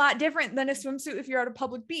look a lot different than a swimsuit if you're at a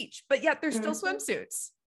public beach, but yet there's still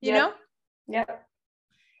swimsuits, you know? Yep.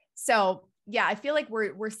 So yeah, I feel like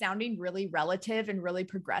we're sounding really relative and really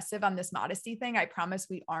progressive on this modesty thing. I promise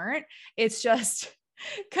we aren't. It's just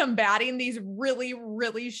combating these really,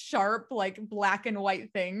 really sharp, like black and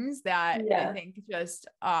white things that I think just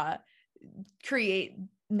create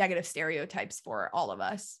negative stereotypes for all of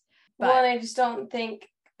us. But well, and I just don't think,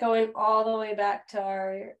 going all the way back to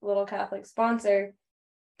our little Catholic sponsor,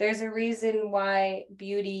 there's a reason why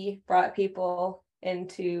beauty brought people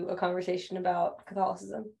into a conversation about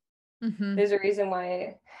Catholicism. mm-hmm. There's a reason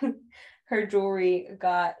why her jewelry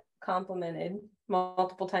got complimented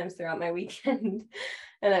multiple times throughout my weekend.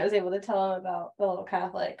 And I was able to tell them about the little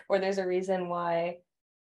Catholic. Or there's a reason why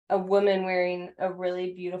a woman wearing a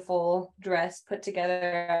really beautiful dress put together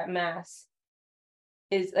at mass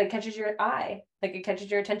is like catches your eye, like it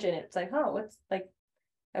catches your attention. It's like, oh, what's like,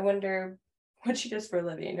 I wonder what she does for a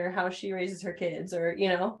living, or how she raises her kids, or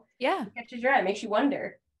yeah, it catches your eye, makes you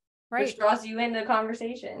wonder, right? Which draws you into the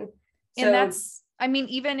conversation. And that's, I mean,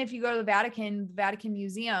 even if you go to the Vatican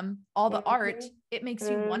Museum, all the art, it makes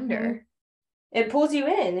you wonder. It pulls you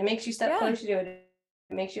in. It makes you step closer to it.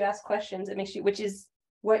 It makes you ask questions. It makes you, which is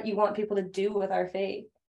what you want people to do with our faith,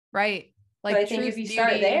 right? Like, so I think if you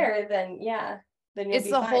start there, then then it's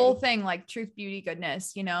the fine. Whole thing, like truth, beauty,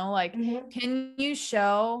 goodness. Like, can you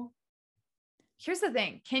show? Here's the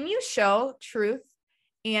thing: can you show truth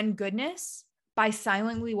and goodness by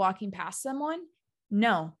silently walking past someone?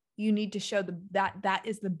 No. You need to show that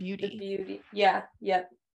is the beauty. The beauty. Yeah. Yep.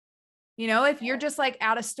 If you're just like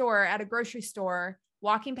at a grocery store,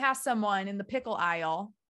 walking past someone in the pickle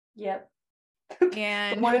aisle. Yep.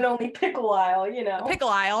 And the one and only pickle aisle, the pickle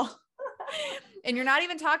aisle. And you're not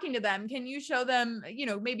even talking to them. Can you show them,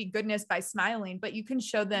 maybe goodness by smiling, but you can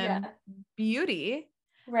show them beauty.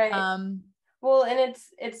 Right. Well, and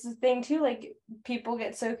it's the thing too, like people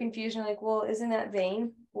get so confused and like, well, isn't that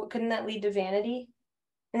vain? Couldn't that lead to vanity?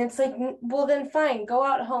 And it's like, well, then fine, go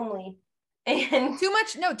out homely. And too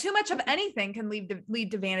much of anything can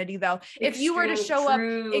lead to vanity, though. If you were to show up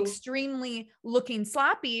extremely looking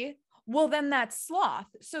sloppy, well, then that's sloth.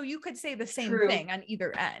 So you could say the same thing on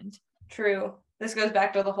either end. True. This goes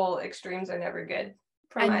back to the whole extremes are never good.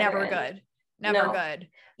 And never good. Never good.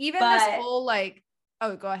 Even this whole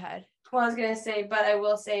oh, go ahead. Well, I was going to say, but I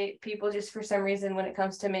will say people just for some reason, when it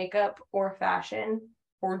comes to makeup or fashion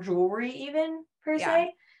or jewelry, even per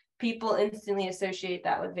se, people instantly associate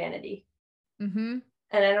that with vanity. Mm-hmm.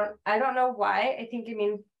 And I don't know why. I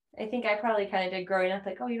think I probably kind of did growing up,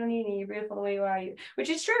 like, oh, you don't need any, you're beautiful the way you are, which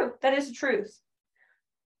is true. That is the truth.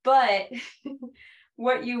 But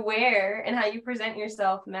what you wear and how you present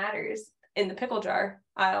yourself matters in the pickle jar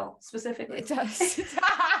aisle specifically. It does.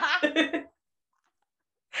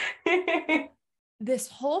 This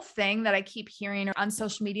whole thing that I keep hearing on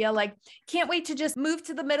social media, like, can't wait to just move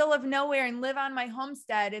to the middle of nowhere and live on my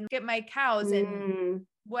homestead and get my cows and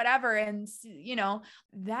whatever. And,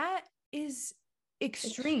 that is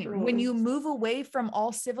extreme. When you move away from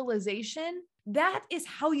all civilization, that is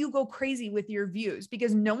how you go crazy with your views,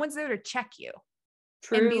 because no one's there to check you.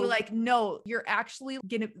 True. And be like, no, you're actually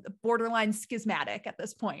getting borderline schismatic at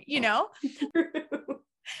this point,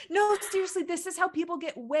 No, seriously, this is how people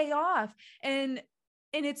get way off. And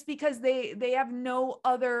it's because they have no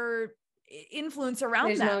other influence around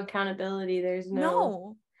them. There's no accountability. There's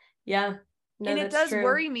no. Yeah. No, and it does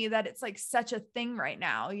worry me that it's like such a thing right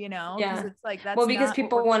now, Yeah. It's like, that's because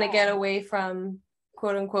people want to get away from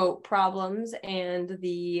quote unquote problems, and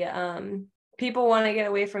the people want to get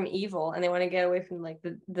away from evil, and they want to get away from like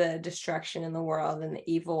the destruction in the world and the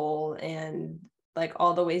evil and like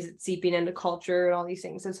all the ways it's seeping into culture and all these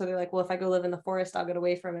things. And so they're like, well, if I go live in the forest, I'll get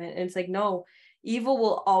away from it. And it's like, no, evil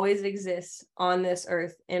will always exist on this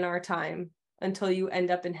earth in our time until you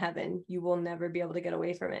end up in heaven. You will never be able to get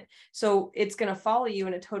away from it. So it's going to follow you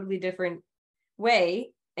in a totally different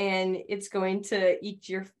way. And it's going to eat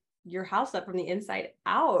your house up from the inside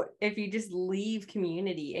out if you just leave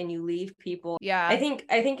community and you leave people. Yeah. I think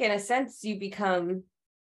in a sense you become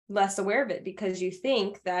less aware of it because you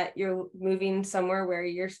think that you're moving somewhere where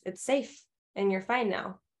it's safe and you're fine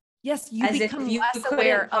now. Yes, you become less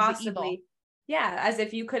aware of the evil. Yeah, as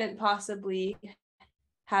if you couldn't possibly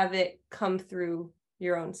have it come through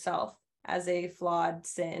your own self as a flawed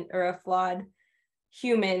sin or a flawed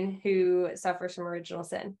human who suffers from original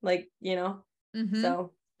sin. Like,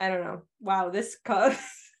 So I don't know. Wow, this caused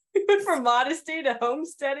from modesty to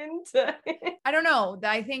homesteading to I don't know.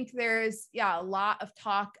 I think there's a lot of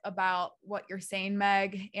talk about what you're saying,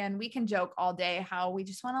 Meg, and we can joke all day how we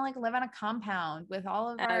just want to like live on a compound with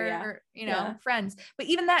all of our friends, but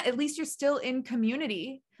even that, at least you're still in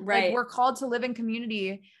community, right? Like, we're called to live in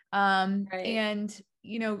community, right. And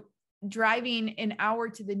driving an hour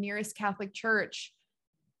to the nearest Catholic church,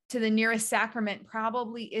 to the nearest sacrament,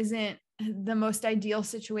 probably isn't the most ideal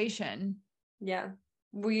situation. Yeah.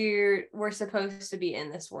 We're supposed to be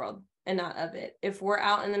in this world and not of it. If we're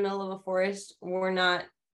out in the middle of a forest, we're not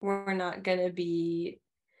going to be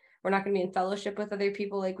in fellowship with other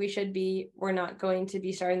people like we should be. We're not going to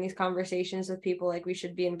be starting these conversations with people like we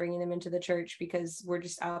should be and bringing them into the church, because we're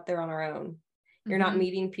just out there on our own. You're not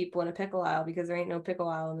meeting people in a pickle aisle, because there ain't no pickle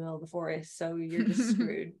aisle in the middle of the forest. So you're just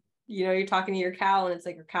screwed. You know, you're talking to your cow and it's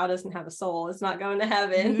like, your cow doesn't have a soul. It's not going to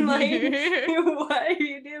heaven. Like, what are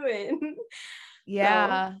you doing?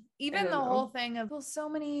 Yeah. So, even the whole thing of, well, so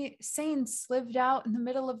many saints lived out in the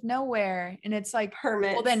middle of nowhere. And it's like,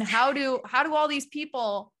 hermits. Well, then how do all these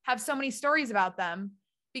people have so many stories about them?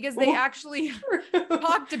 Because they actually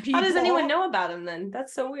talk to people. How does anyone know about them then?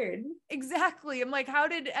 That's so weird. Exactly. I'm like, how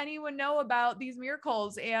did anyone know about these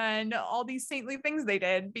miracles and all these saintly things they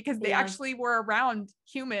did? Because they actually were around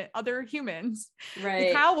other humans. Right.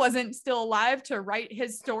 The cow wasn't still alive to write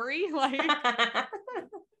his story. Like,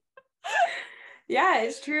 yeah,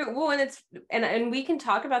 it's true. Well, and we can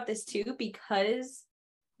talk about this too, because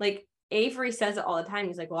like Avery says it all the time.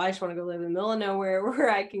 He's like, well, I just want to go live in the middle of nowhere where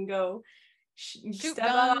I can go step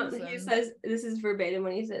out. He says, this is verbatim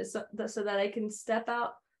when he says, so that I can step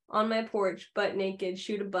out on my porch butt naked,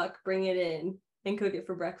 shoot a buck, bring it in, and cook it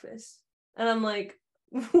for breakfast. And I'm like,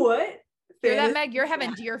 what? Hear that, Meg? You're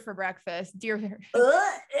having deer for breakfast. Deer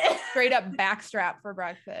straight up backstrap for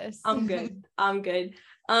breakfast. I'm good.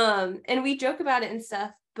 And we joke about it and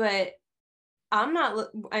stuff, but I'm not,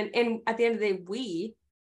 and at the end of the day, we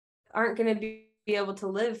aren't going to be able to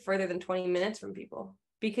live further than 20 minutes from people,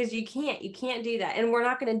 because you can't do that. And we're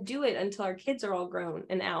not going to do it until our kids are all grown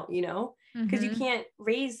and out, you know, because you can't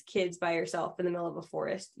raise kids by yourself in the middle of a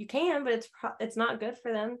forest. You can, but it's not good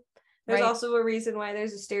for them. There's also a reason why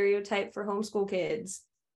there's a stereotype for homeschool kids.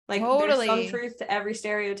 Like, there's some truth to every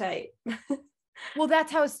stereotype. Well,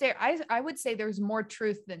 that's how I would say there's more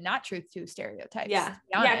truth than not truth to stereotypes. Yeah.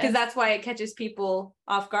 Yeah, because that's why it catches people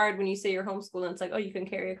off guard when you say you're homeschooled, and it's like, oh, you can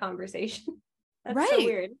carry a conversation. That's so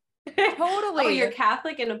weird. Totally. Oh, you're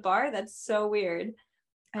Catholic in a bar? That's so weird.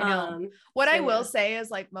 I know. What I will say is,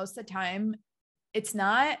 like, most of the time, it's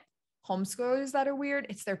not homeschoolers that are weird,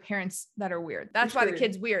 it's their parents that are weird. That's why the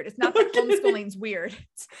kid's weird. It's not that homeschooling's weird.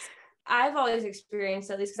 I've always experienced,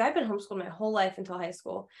 at least because I've been homeschooled my whole life until high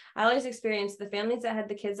school, I always experienced the families that had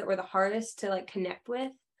the kids that were the hardest to like connect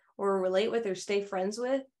with or relate with or stay friends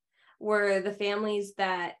with were the families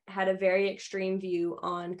that had a very extreme view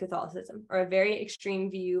on Catholicism or a very extreme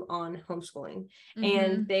view on homeschooling.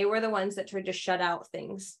 And they were the ones that tried to shut out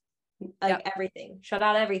things, like everything, shut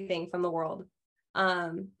out everything from the world.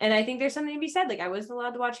 And I think there's something to be said. Like, I wasn't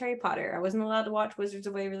allowed to watch Harry Potter. I wasn't allowed to watch Wizards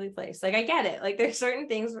of Waverly Place. Like, I get it. Like, there's certain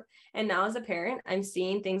things. And now as a parent, I'm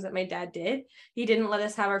seeing things that my dad did. He didn't let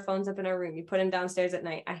us have our phones up in our room. He put them downstairs at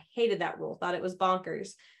night. I hated that rule. Thought it was bonkers.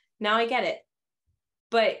 Now I get it.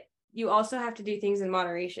 But you also have to do things in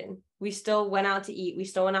moderation. We still went out to eat. We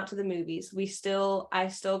still went out to the movies. I still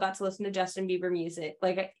got to listen to Justin Bieber music.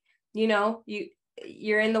 Like, you know,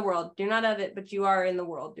 you're in the world. You're not of it, but you are in the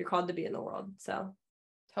world. You're called to be in the world. So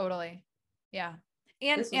totally. Yeah.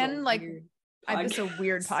 And like, this is a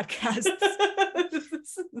weird podcast.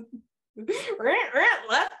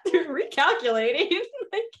 Left recalculating.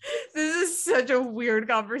 Like, this is such a weird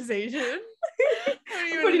conversation.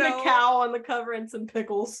 Putting a cow on the cover and some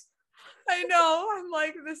pickles. I know. I'm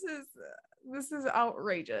like, this is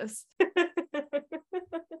outrageous.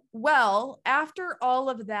 Well, after all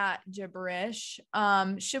of that gibberish,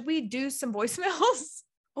 should we do some voicemails?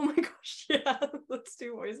 Oh my gosh, yeah, let's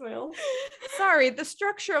do voicemails. Sorry, the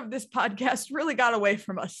structure of this podcast really got away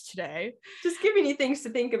from us today. Just giving you things to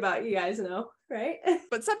think about, you guys know, right?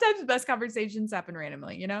 But sometimes the best conversations happen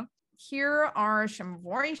randomly, you know? Here are some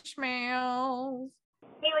voicemails.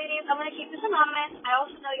 Hey ladies, I'm going to keep this anonymous. I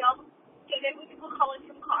also know y'all hate it when people call in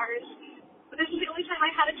from cars. But this is the only time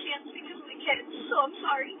I had a chance because of the kids, so I'm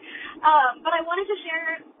sorry. But I wanted to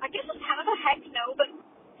share, I guess it's kind of a heck no, but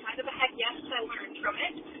kind of a heck yes that I learned from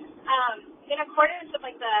it. In accordance with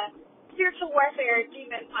like the spiritual warfare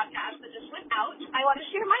demon podcast that just went out, I want to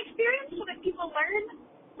share my experience so that people learn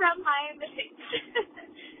from my mistakes.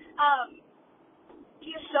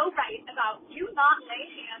 He is so right about do not lay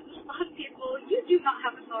hands on people you do not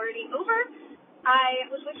have authority over. I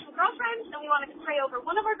was with some girlfriends and we wanted to pray over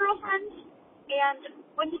one of our girlfriends. And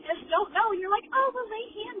when you just don't know, you're like, oh, we'll lay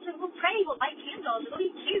hands and we'll pray, we'll light candles, it'll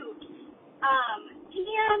be cute.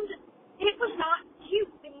 And it was not cute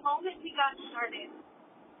the moment we got started.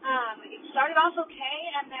 It started off okay,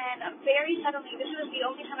 and then very suddenly, this was the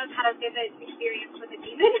only time I've had a vivid experience with a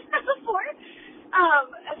demon before.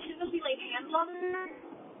 As soon as we laid hands on her,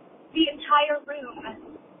 the entire room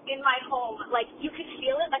in my home, like, you could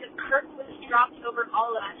feel it, like a curtain was dropped over all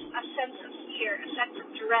of us, a sense of fear, a sense of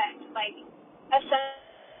dread, like, a sense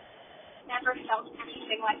never felt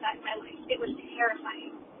anything like that in my life. It was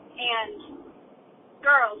terrifying. And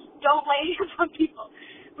girls, don't lay hands on people.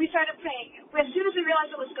 We started praying. As soon as we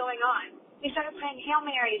realized what was going on, we started praying Hail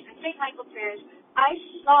Marys and St. Michael prayers. I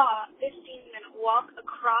saw this demon walk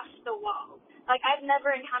across the wall. Like, I've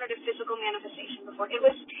never encountered a physical manifestation before. It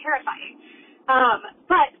was terrifying.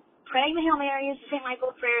 But praying the Hail Marys, St.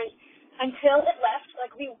 Michael prayers, until it left,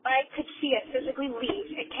 like, I could see it physically leave.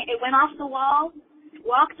 It went off the wall,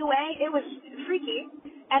 walked away. It was freaky.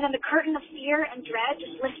 And then the curtain of fear and dread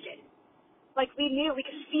just lifted. Like, we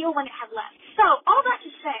could feel when it had left. So, all that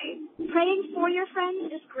to say, praying for your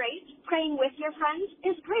friends is great. Praying with your friends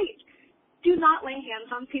is great. Do not lay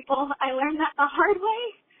hands on people. I learned that the hard way,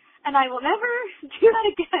 and I will never do that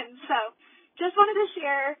again. So, just wanted to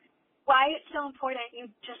share why it's so important.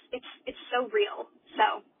 It's so real.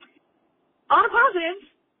 So, on a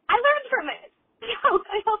positive, I learned from it. So,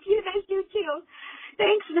 I hope you guys do too.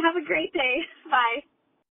 Thanks, and have a great day. Bye.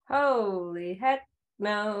 Holy heck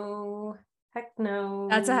no. Heck no.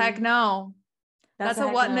 That's a heck no. That's a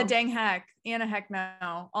heck what in no. the dang heck and a heck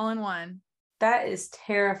no, all in one. That is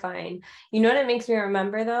terrifying. You know what it makes me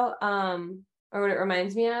remember though? Or what it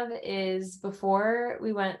reminds me of is before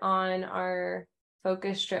we went on our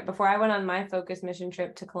focus trip, before I went on my focus mission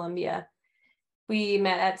trip to Colombia, we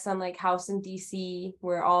met at some like house in DC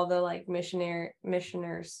where all the like missioners.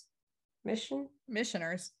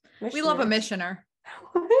 We love a missioner.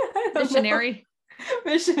 Missionary.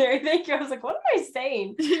 Thank you. I was like, what am I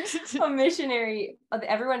saying? A missionary.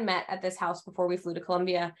 Everyone met at this house before we flew to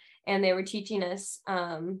Colombia, and they were teaching us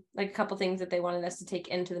like a couple things that they wanted us to take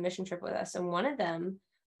into the mission trip with us. And one of them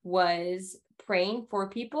was praying for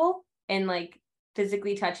people and like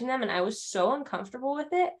physically touching them. And I was so uncomfortable with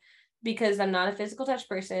it because I'm not a physical touch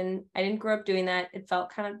person. I didn't grow up doing that. It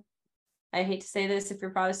felt kind of, I hate to say this if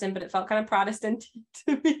you're Protestant, but it felt kind of Protestant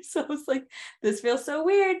to me. So I was like, this feels so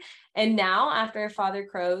weird. And now after Father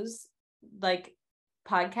Crow's like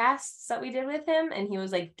podcasts that we did with him, and he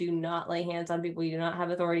was like, do not lay hands on people you do not have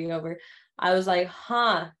authority over. I was like,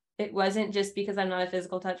 it wasn't just because I'm not a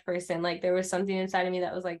physical touch person. Like there was something inside of me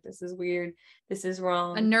that was like, this is weird. This is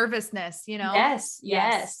wrong. A nervousness, you know? Yes.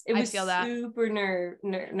 It was I feel that. super nerve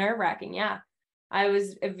wracking. Yeah. I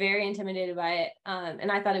was very intimidated by it.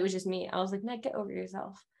 And I thought it was just me. I was like, Meg, get over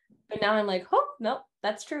yourself. But now I'm like, oh, no,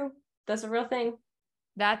 that's true. That's a real thing.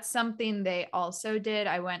 That's something they also did.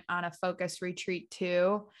 I went on a focus retreat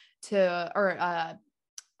too, a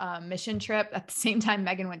mission trip at the same time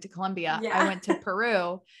Megan went to Colombia. Yeah. I went to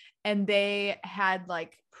Peru, and they had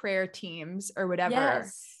like prayer teams or whatever,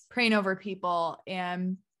 praying over people.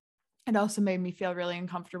 And it also made me feel really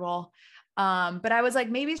uncomfortable. But I was like,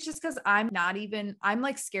 maybe it's just because I'm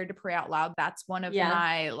like scared to pray out loud. That's one of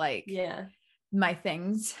my my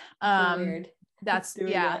things. Weird. That's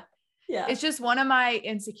it's just one of my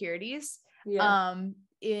insecurities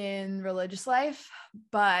in religious life.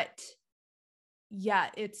 But yeah,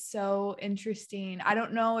 it's so interesting. I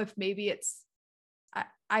don't know if maybe it's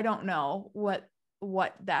I don't know what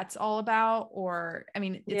that's all about, or I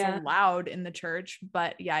mean it's allowed in the church,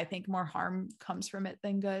 but I think more harm comes from it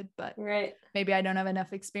than good. But maybe I don't have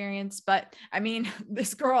enough experience. But I mean,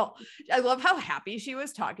 this girl, I love how happy she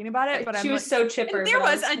was talking about it, but she was so chipper. There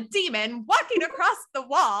was a demon walking across the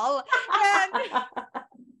wall, and I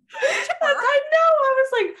know. I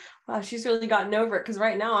was like, wow, she's really gotten over it, because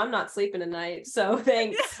right now I'm not sleeping tonight, so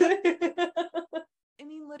thanks. I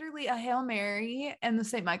mean, literally a Hail Mary and the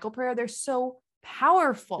St. Michael prayer, they're so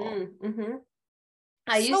powerful. Mm-hmm.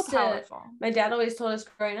 My dad always told us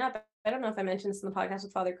growing up, I don't know if I mentioned this in the podcast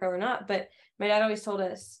with Father Crow or not, but my dad always told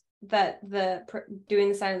us that doing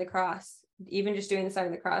the sign of the cross, even just doing the sign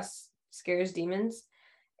of the cross, scares demons.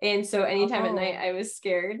 And so anytime at night I was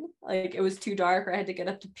scared, like it was too dark or I had to get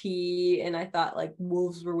up to pee and I thought like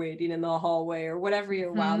wolves were waiting in the hallway or whatever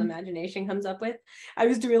your wild imagination comes up with, I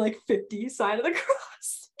was doing like 50 sign of the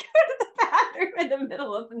cross to go to the bathroom in the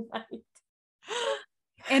middle of the night.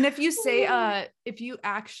 And if you say, if you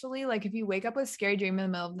actually like, if you wake up with a scary dream in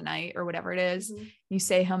the middle of the night or whatever it is, you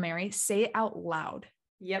say Hail Mary, say it out loud.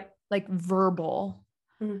 Yep. Like verbal,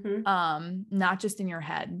 not just in your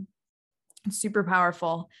head. It's super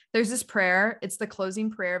powerful. There's this prayer. It's the closing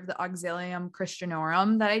prayer of the Auxilium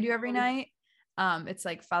Christianorum that I do every night. It's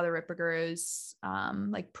like Father Ripperger's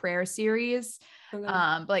like prayer series.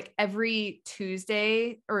 Okay. Like every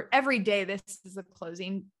Tuesday or every day, this is a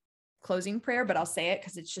closing prayer, but I'll say it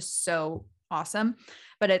because it's just so awesome.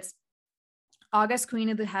 But it's August, Queen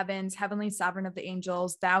of the heavens, heavenly sovereign of the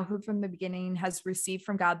angels, thou who from the beginning has received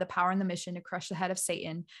from God the power and the mission to crush the head of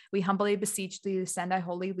Satan, we humbly beseech thee to send thy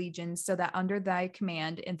holy legions so that under thy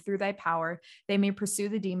command and through thy power, they may pursue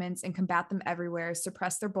the demons and combat them everywhere,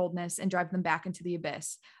 suppress their boldness and drive them back into the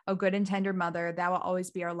abyss. O good and tender mother, thou wilt always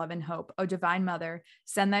be our love and hope. O divine mother,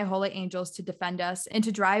 send thy holy angels to defend us and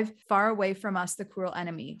to drive far away from us the cruel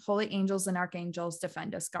enemy. Holy angels and archangels,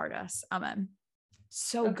 defend us, guard us. Amen.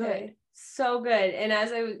 So good. So good. And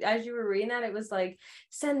as you were reading that, it was like,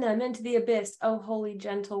 send them into the abyss, oh holy,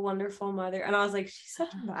 gentle, wonderful mother. And I was like, she's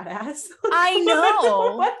such a badass. I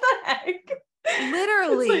know. What the heck?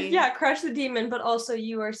 Literally. It's like, yeah, crush the demon, but also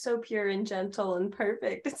you are so pure and gentle and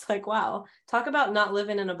perfect. It's like, wow, talk about not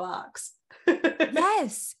living in a box.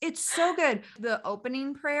 Yes, it's so good. The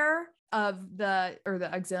opening prayer of the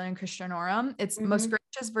Auxilium Christianorum, it's most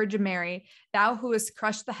gracious Virgin Mary, thou who hast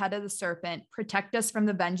crushed the head of the serpent, protect us from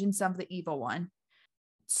the vengeance of the evil one.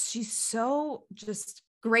 She's so just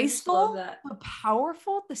graceful, but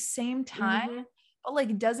powerful at the same time, but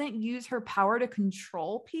like doesn't use her power to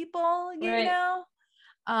control people, you know?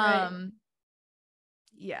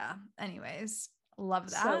 Yeah. Anyways,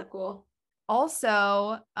 love that. So cool.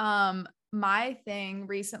 Also, my thing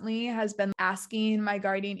recently has been asking my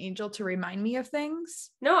guardian angel to remind me of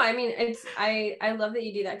things. No, I mean, I love that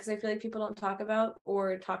you do that because I feel like people don't talk about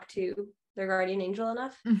or talk to their guardian angel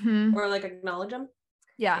enough or like acknowledge them.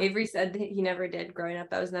 Yeah. Avery said that he never did growing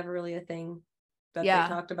up. That was never really a thing that they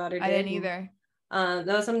talked about or did. I didn't either. That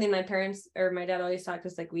was something my parents or my dad always talked to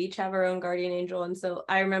us, like we each have our own guardian angel. And so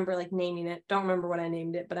I remember like naming it. Don't remember what I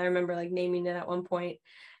named it, but I remember like naming it at one point.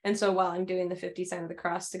 And so while I'm doing the 50 sign of the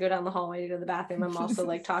cross to go down the hallway to go to the bathroom, I'm also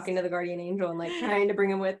like talking to the guardian angel and like trying to bring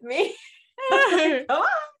him with me. Like, come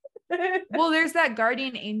on. Well, there's that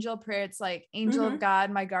guardian angel prayer. It's like, angel of God,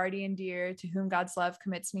 my guardian dear, to whom God's love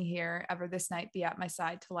commits me here, ever this night be at my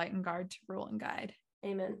side to light and guard, to rule and guide.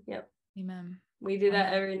 Amen. Yep. Amen. We do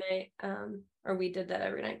that every night. Or we did that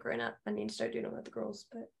every night growing up. I need to start doing it with the girls,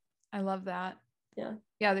 but I love that. Yeah.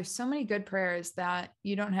 Yeah. There's so many good prayers that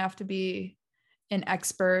you don't have to be an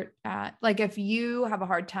expert at. Like if you have a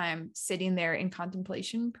hard time sitting there in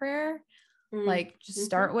contemplation prayer, like just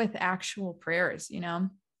start with actual prayers, you know?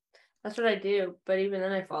 That's what I do. But even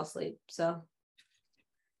then I fall asleep. So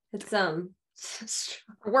it's a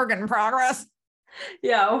work in progress.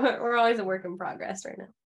 Yeah. We're always a work in progress right now.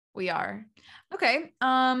 We are. Okay.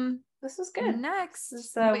 This is good. Next.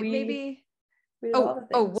 Maybe.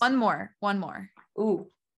 One more. Ooh.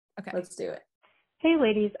 Okay. Let's do it. Hey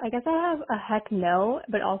ladies, I guess I have a heck no,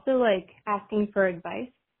 but also like asking for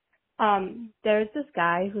advice. There's this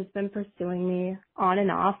guy who's been pursuing me on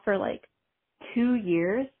and off for like 2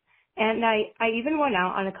 years. And I even went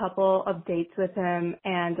out on a couple of dates with him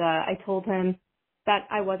and I told him that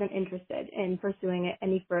I wasn't interested in pursuing it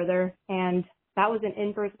any further. And that was an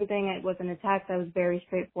in-person thing. It wasn't a text. I was very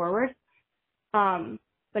straightforward.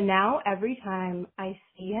 But now every time I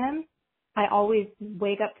see him, I always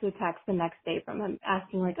wake up to a text the next day from him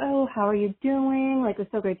asking like, oh, how are you doing? Like, it was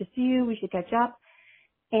so great to see you. We should catch up.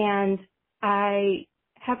 And I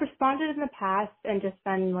have responded in the past and just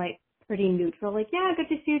been like pretty neutral. Like, yeah, good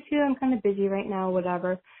to see you too. I'm kind of busy right now,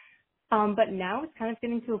 whatever. But now it's kind of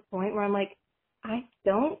getting to a point where I'm like, I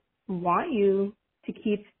don't want you to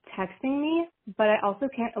keep texting me, but I also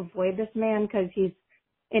can't avoid this man because he's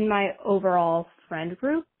in my overall friend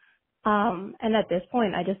group. And at this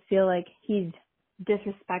point, I just feel like he's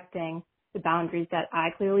disrespecting the boundaries that I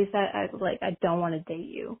clearly set. I don't want to date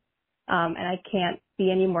you. And I can't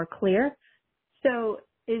be any more clear. So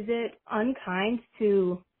is it unkind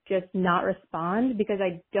to just not respond? Because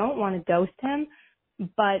I don't want to ghost him,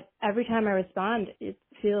 but every time I respond, it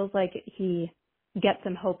feels like he gets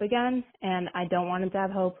some hope again. And I don't want him to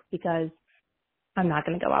have hope because I'm not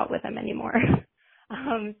going to go out with him anymore.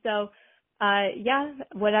 Yeah,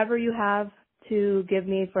 whatever you have to give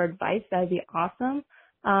me for advice, that'd be awesome.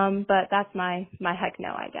 But that's my heck no,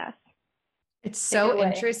 I guess. It's so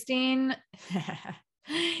interesting.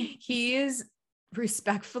 He is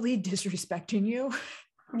respectfully disrespecting you.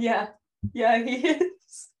 Yeah, he is.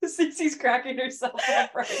 Cece's cracking herself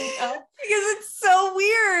up right now. Because it's so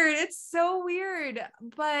weird. It's so weird.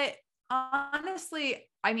 But honestly,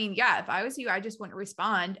 I mean, yeah, if I was you, I just wouldn't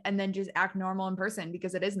respond and then just act normal in person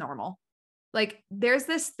because it is normal. Like there's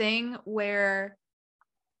this thing where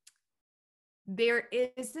there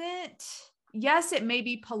isn't, yes, it may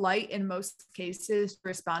be polite in most cases to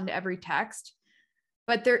respond to every text,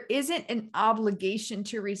 but there isn't an obligation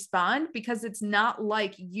to respond because it's not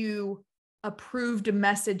like you approved a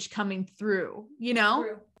message coming through, you know?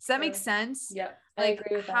 True. Does that make sense? Yeah, I Like,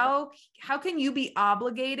 agree with that. how can you be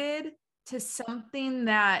obligated to something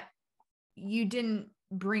that you didn't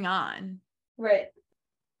bring on? Right.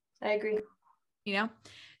 I agree. You know?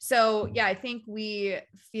 So yeah, I think we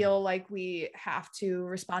feel like we have to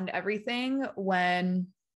respond to everything when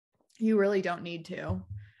you really don't need to.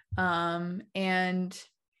 And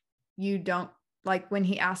you don't, like, when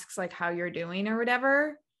he asks like how you're doing or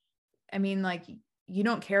whatever, I mean, like, you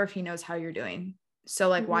don't care if he knows how you're doing. So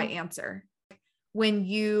like, why answer? When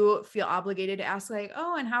you feel obligated to ask like,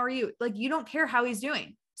 oh, and how are you? Like, you don't care how he's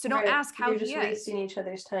doing. So don't ask how You're just he wasting is. each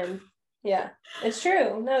other's time. Yeah, it's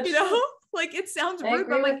true. No, it's You know, true. like, it sounds I rude,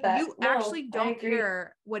 but I'm agree like, with that. you No, actually I don't agree.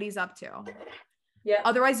 care what he's up to. Yeah.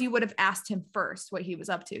 Otherwise, you would have asked him first what he was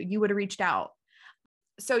up to. You would have reached out.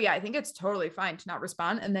 So yeah, I think it's totally fine to not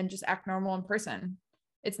respond and then just act normal in person.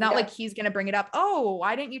 It's not like he's going to bring it up. Oh,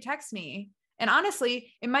 why didn't you text me? And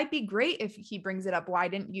honestly, it might be great if he brings it up. Why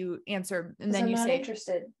didn't you answer? And then I'm you not say,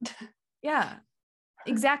 interested. yeah,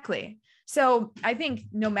 exactly. So I think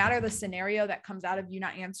no matter the scenario that comes out of you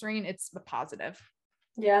not answering, it's a positive.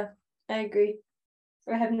 Yeah, I agree.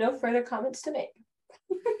 I have no further comments to make.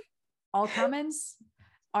 All comments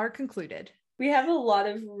are concluded. We have a lot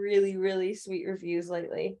of really, really sweet reviews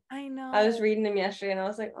lately. I know. I was reading them yesterday and I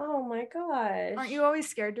was like, oh my gosh. Aren't you always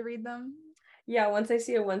scared to read them? Yeah, once I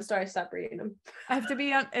see a 1-star, I stop reading them. I have to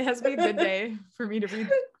be on, it has to be a good day for me to read.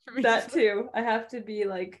 That too. I have to be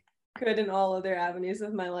like good in all other avenues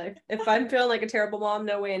of my life. If I'm feeling like a terrible mom,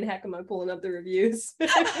 no way in heck am I pulling up the reviews.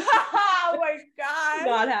 Oh my God.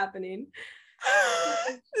 Not happening.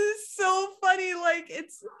 This is so funny. Like,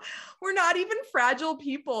 we're not even fragile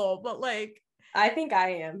people, but like, I think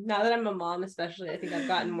I am. Now that I'm a mom, especially, I think I've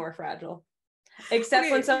gotten more fragile. Except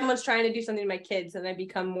when someone's trying to do something to my kids and I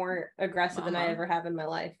become more aggressive than I ever have in my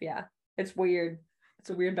life. Yeah. It's weird. It's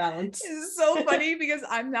a weird balance. It's so funny because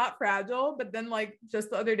I'm not fragile, but then like just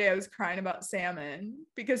the other day I was crying about salmon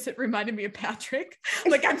because it reminded me of Patrick.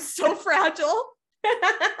 Like, I'm so fragile.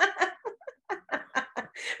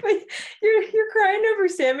 But you're crying over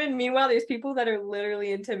salmon. Meanwhile, there's people that are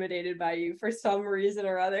literally intimidated by you for some reason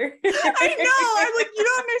or other. I know. I'm like, you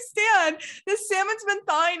don't understand. This salmon's been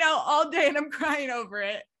thawing out all day and I'm crying over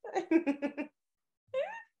it.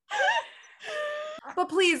 But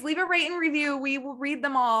please leave a rate and review. We will read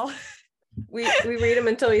them all. We read them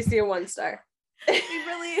until we see a 1-star.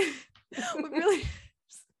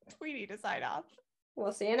 we need to sign off.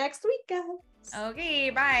 We'll see you next week, guys.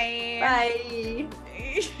 Okay, bye. Bye.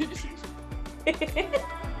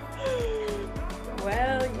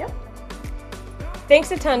 Well, yep.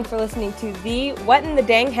 Thanks a ton for listening to the What in the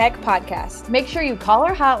Dang Heck podcast. Make sure you call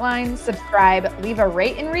our hotline, subscribe, leave a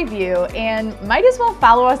rate and review, and might as well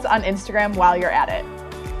follow us on Instagram while you're at it.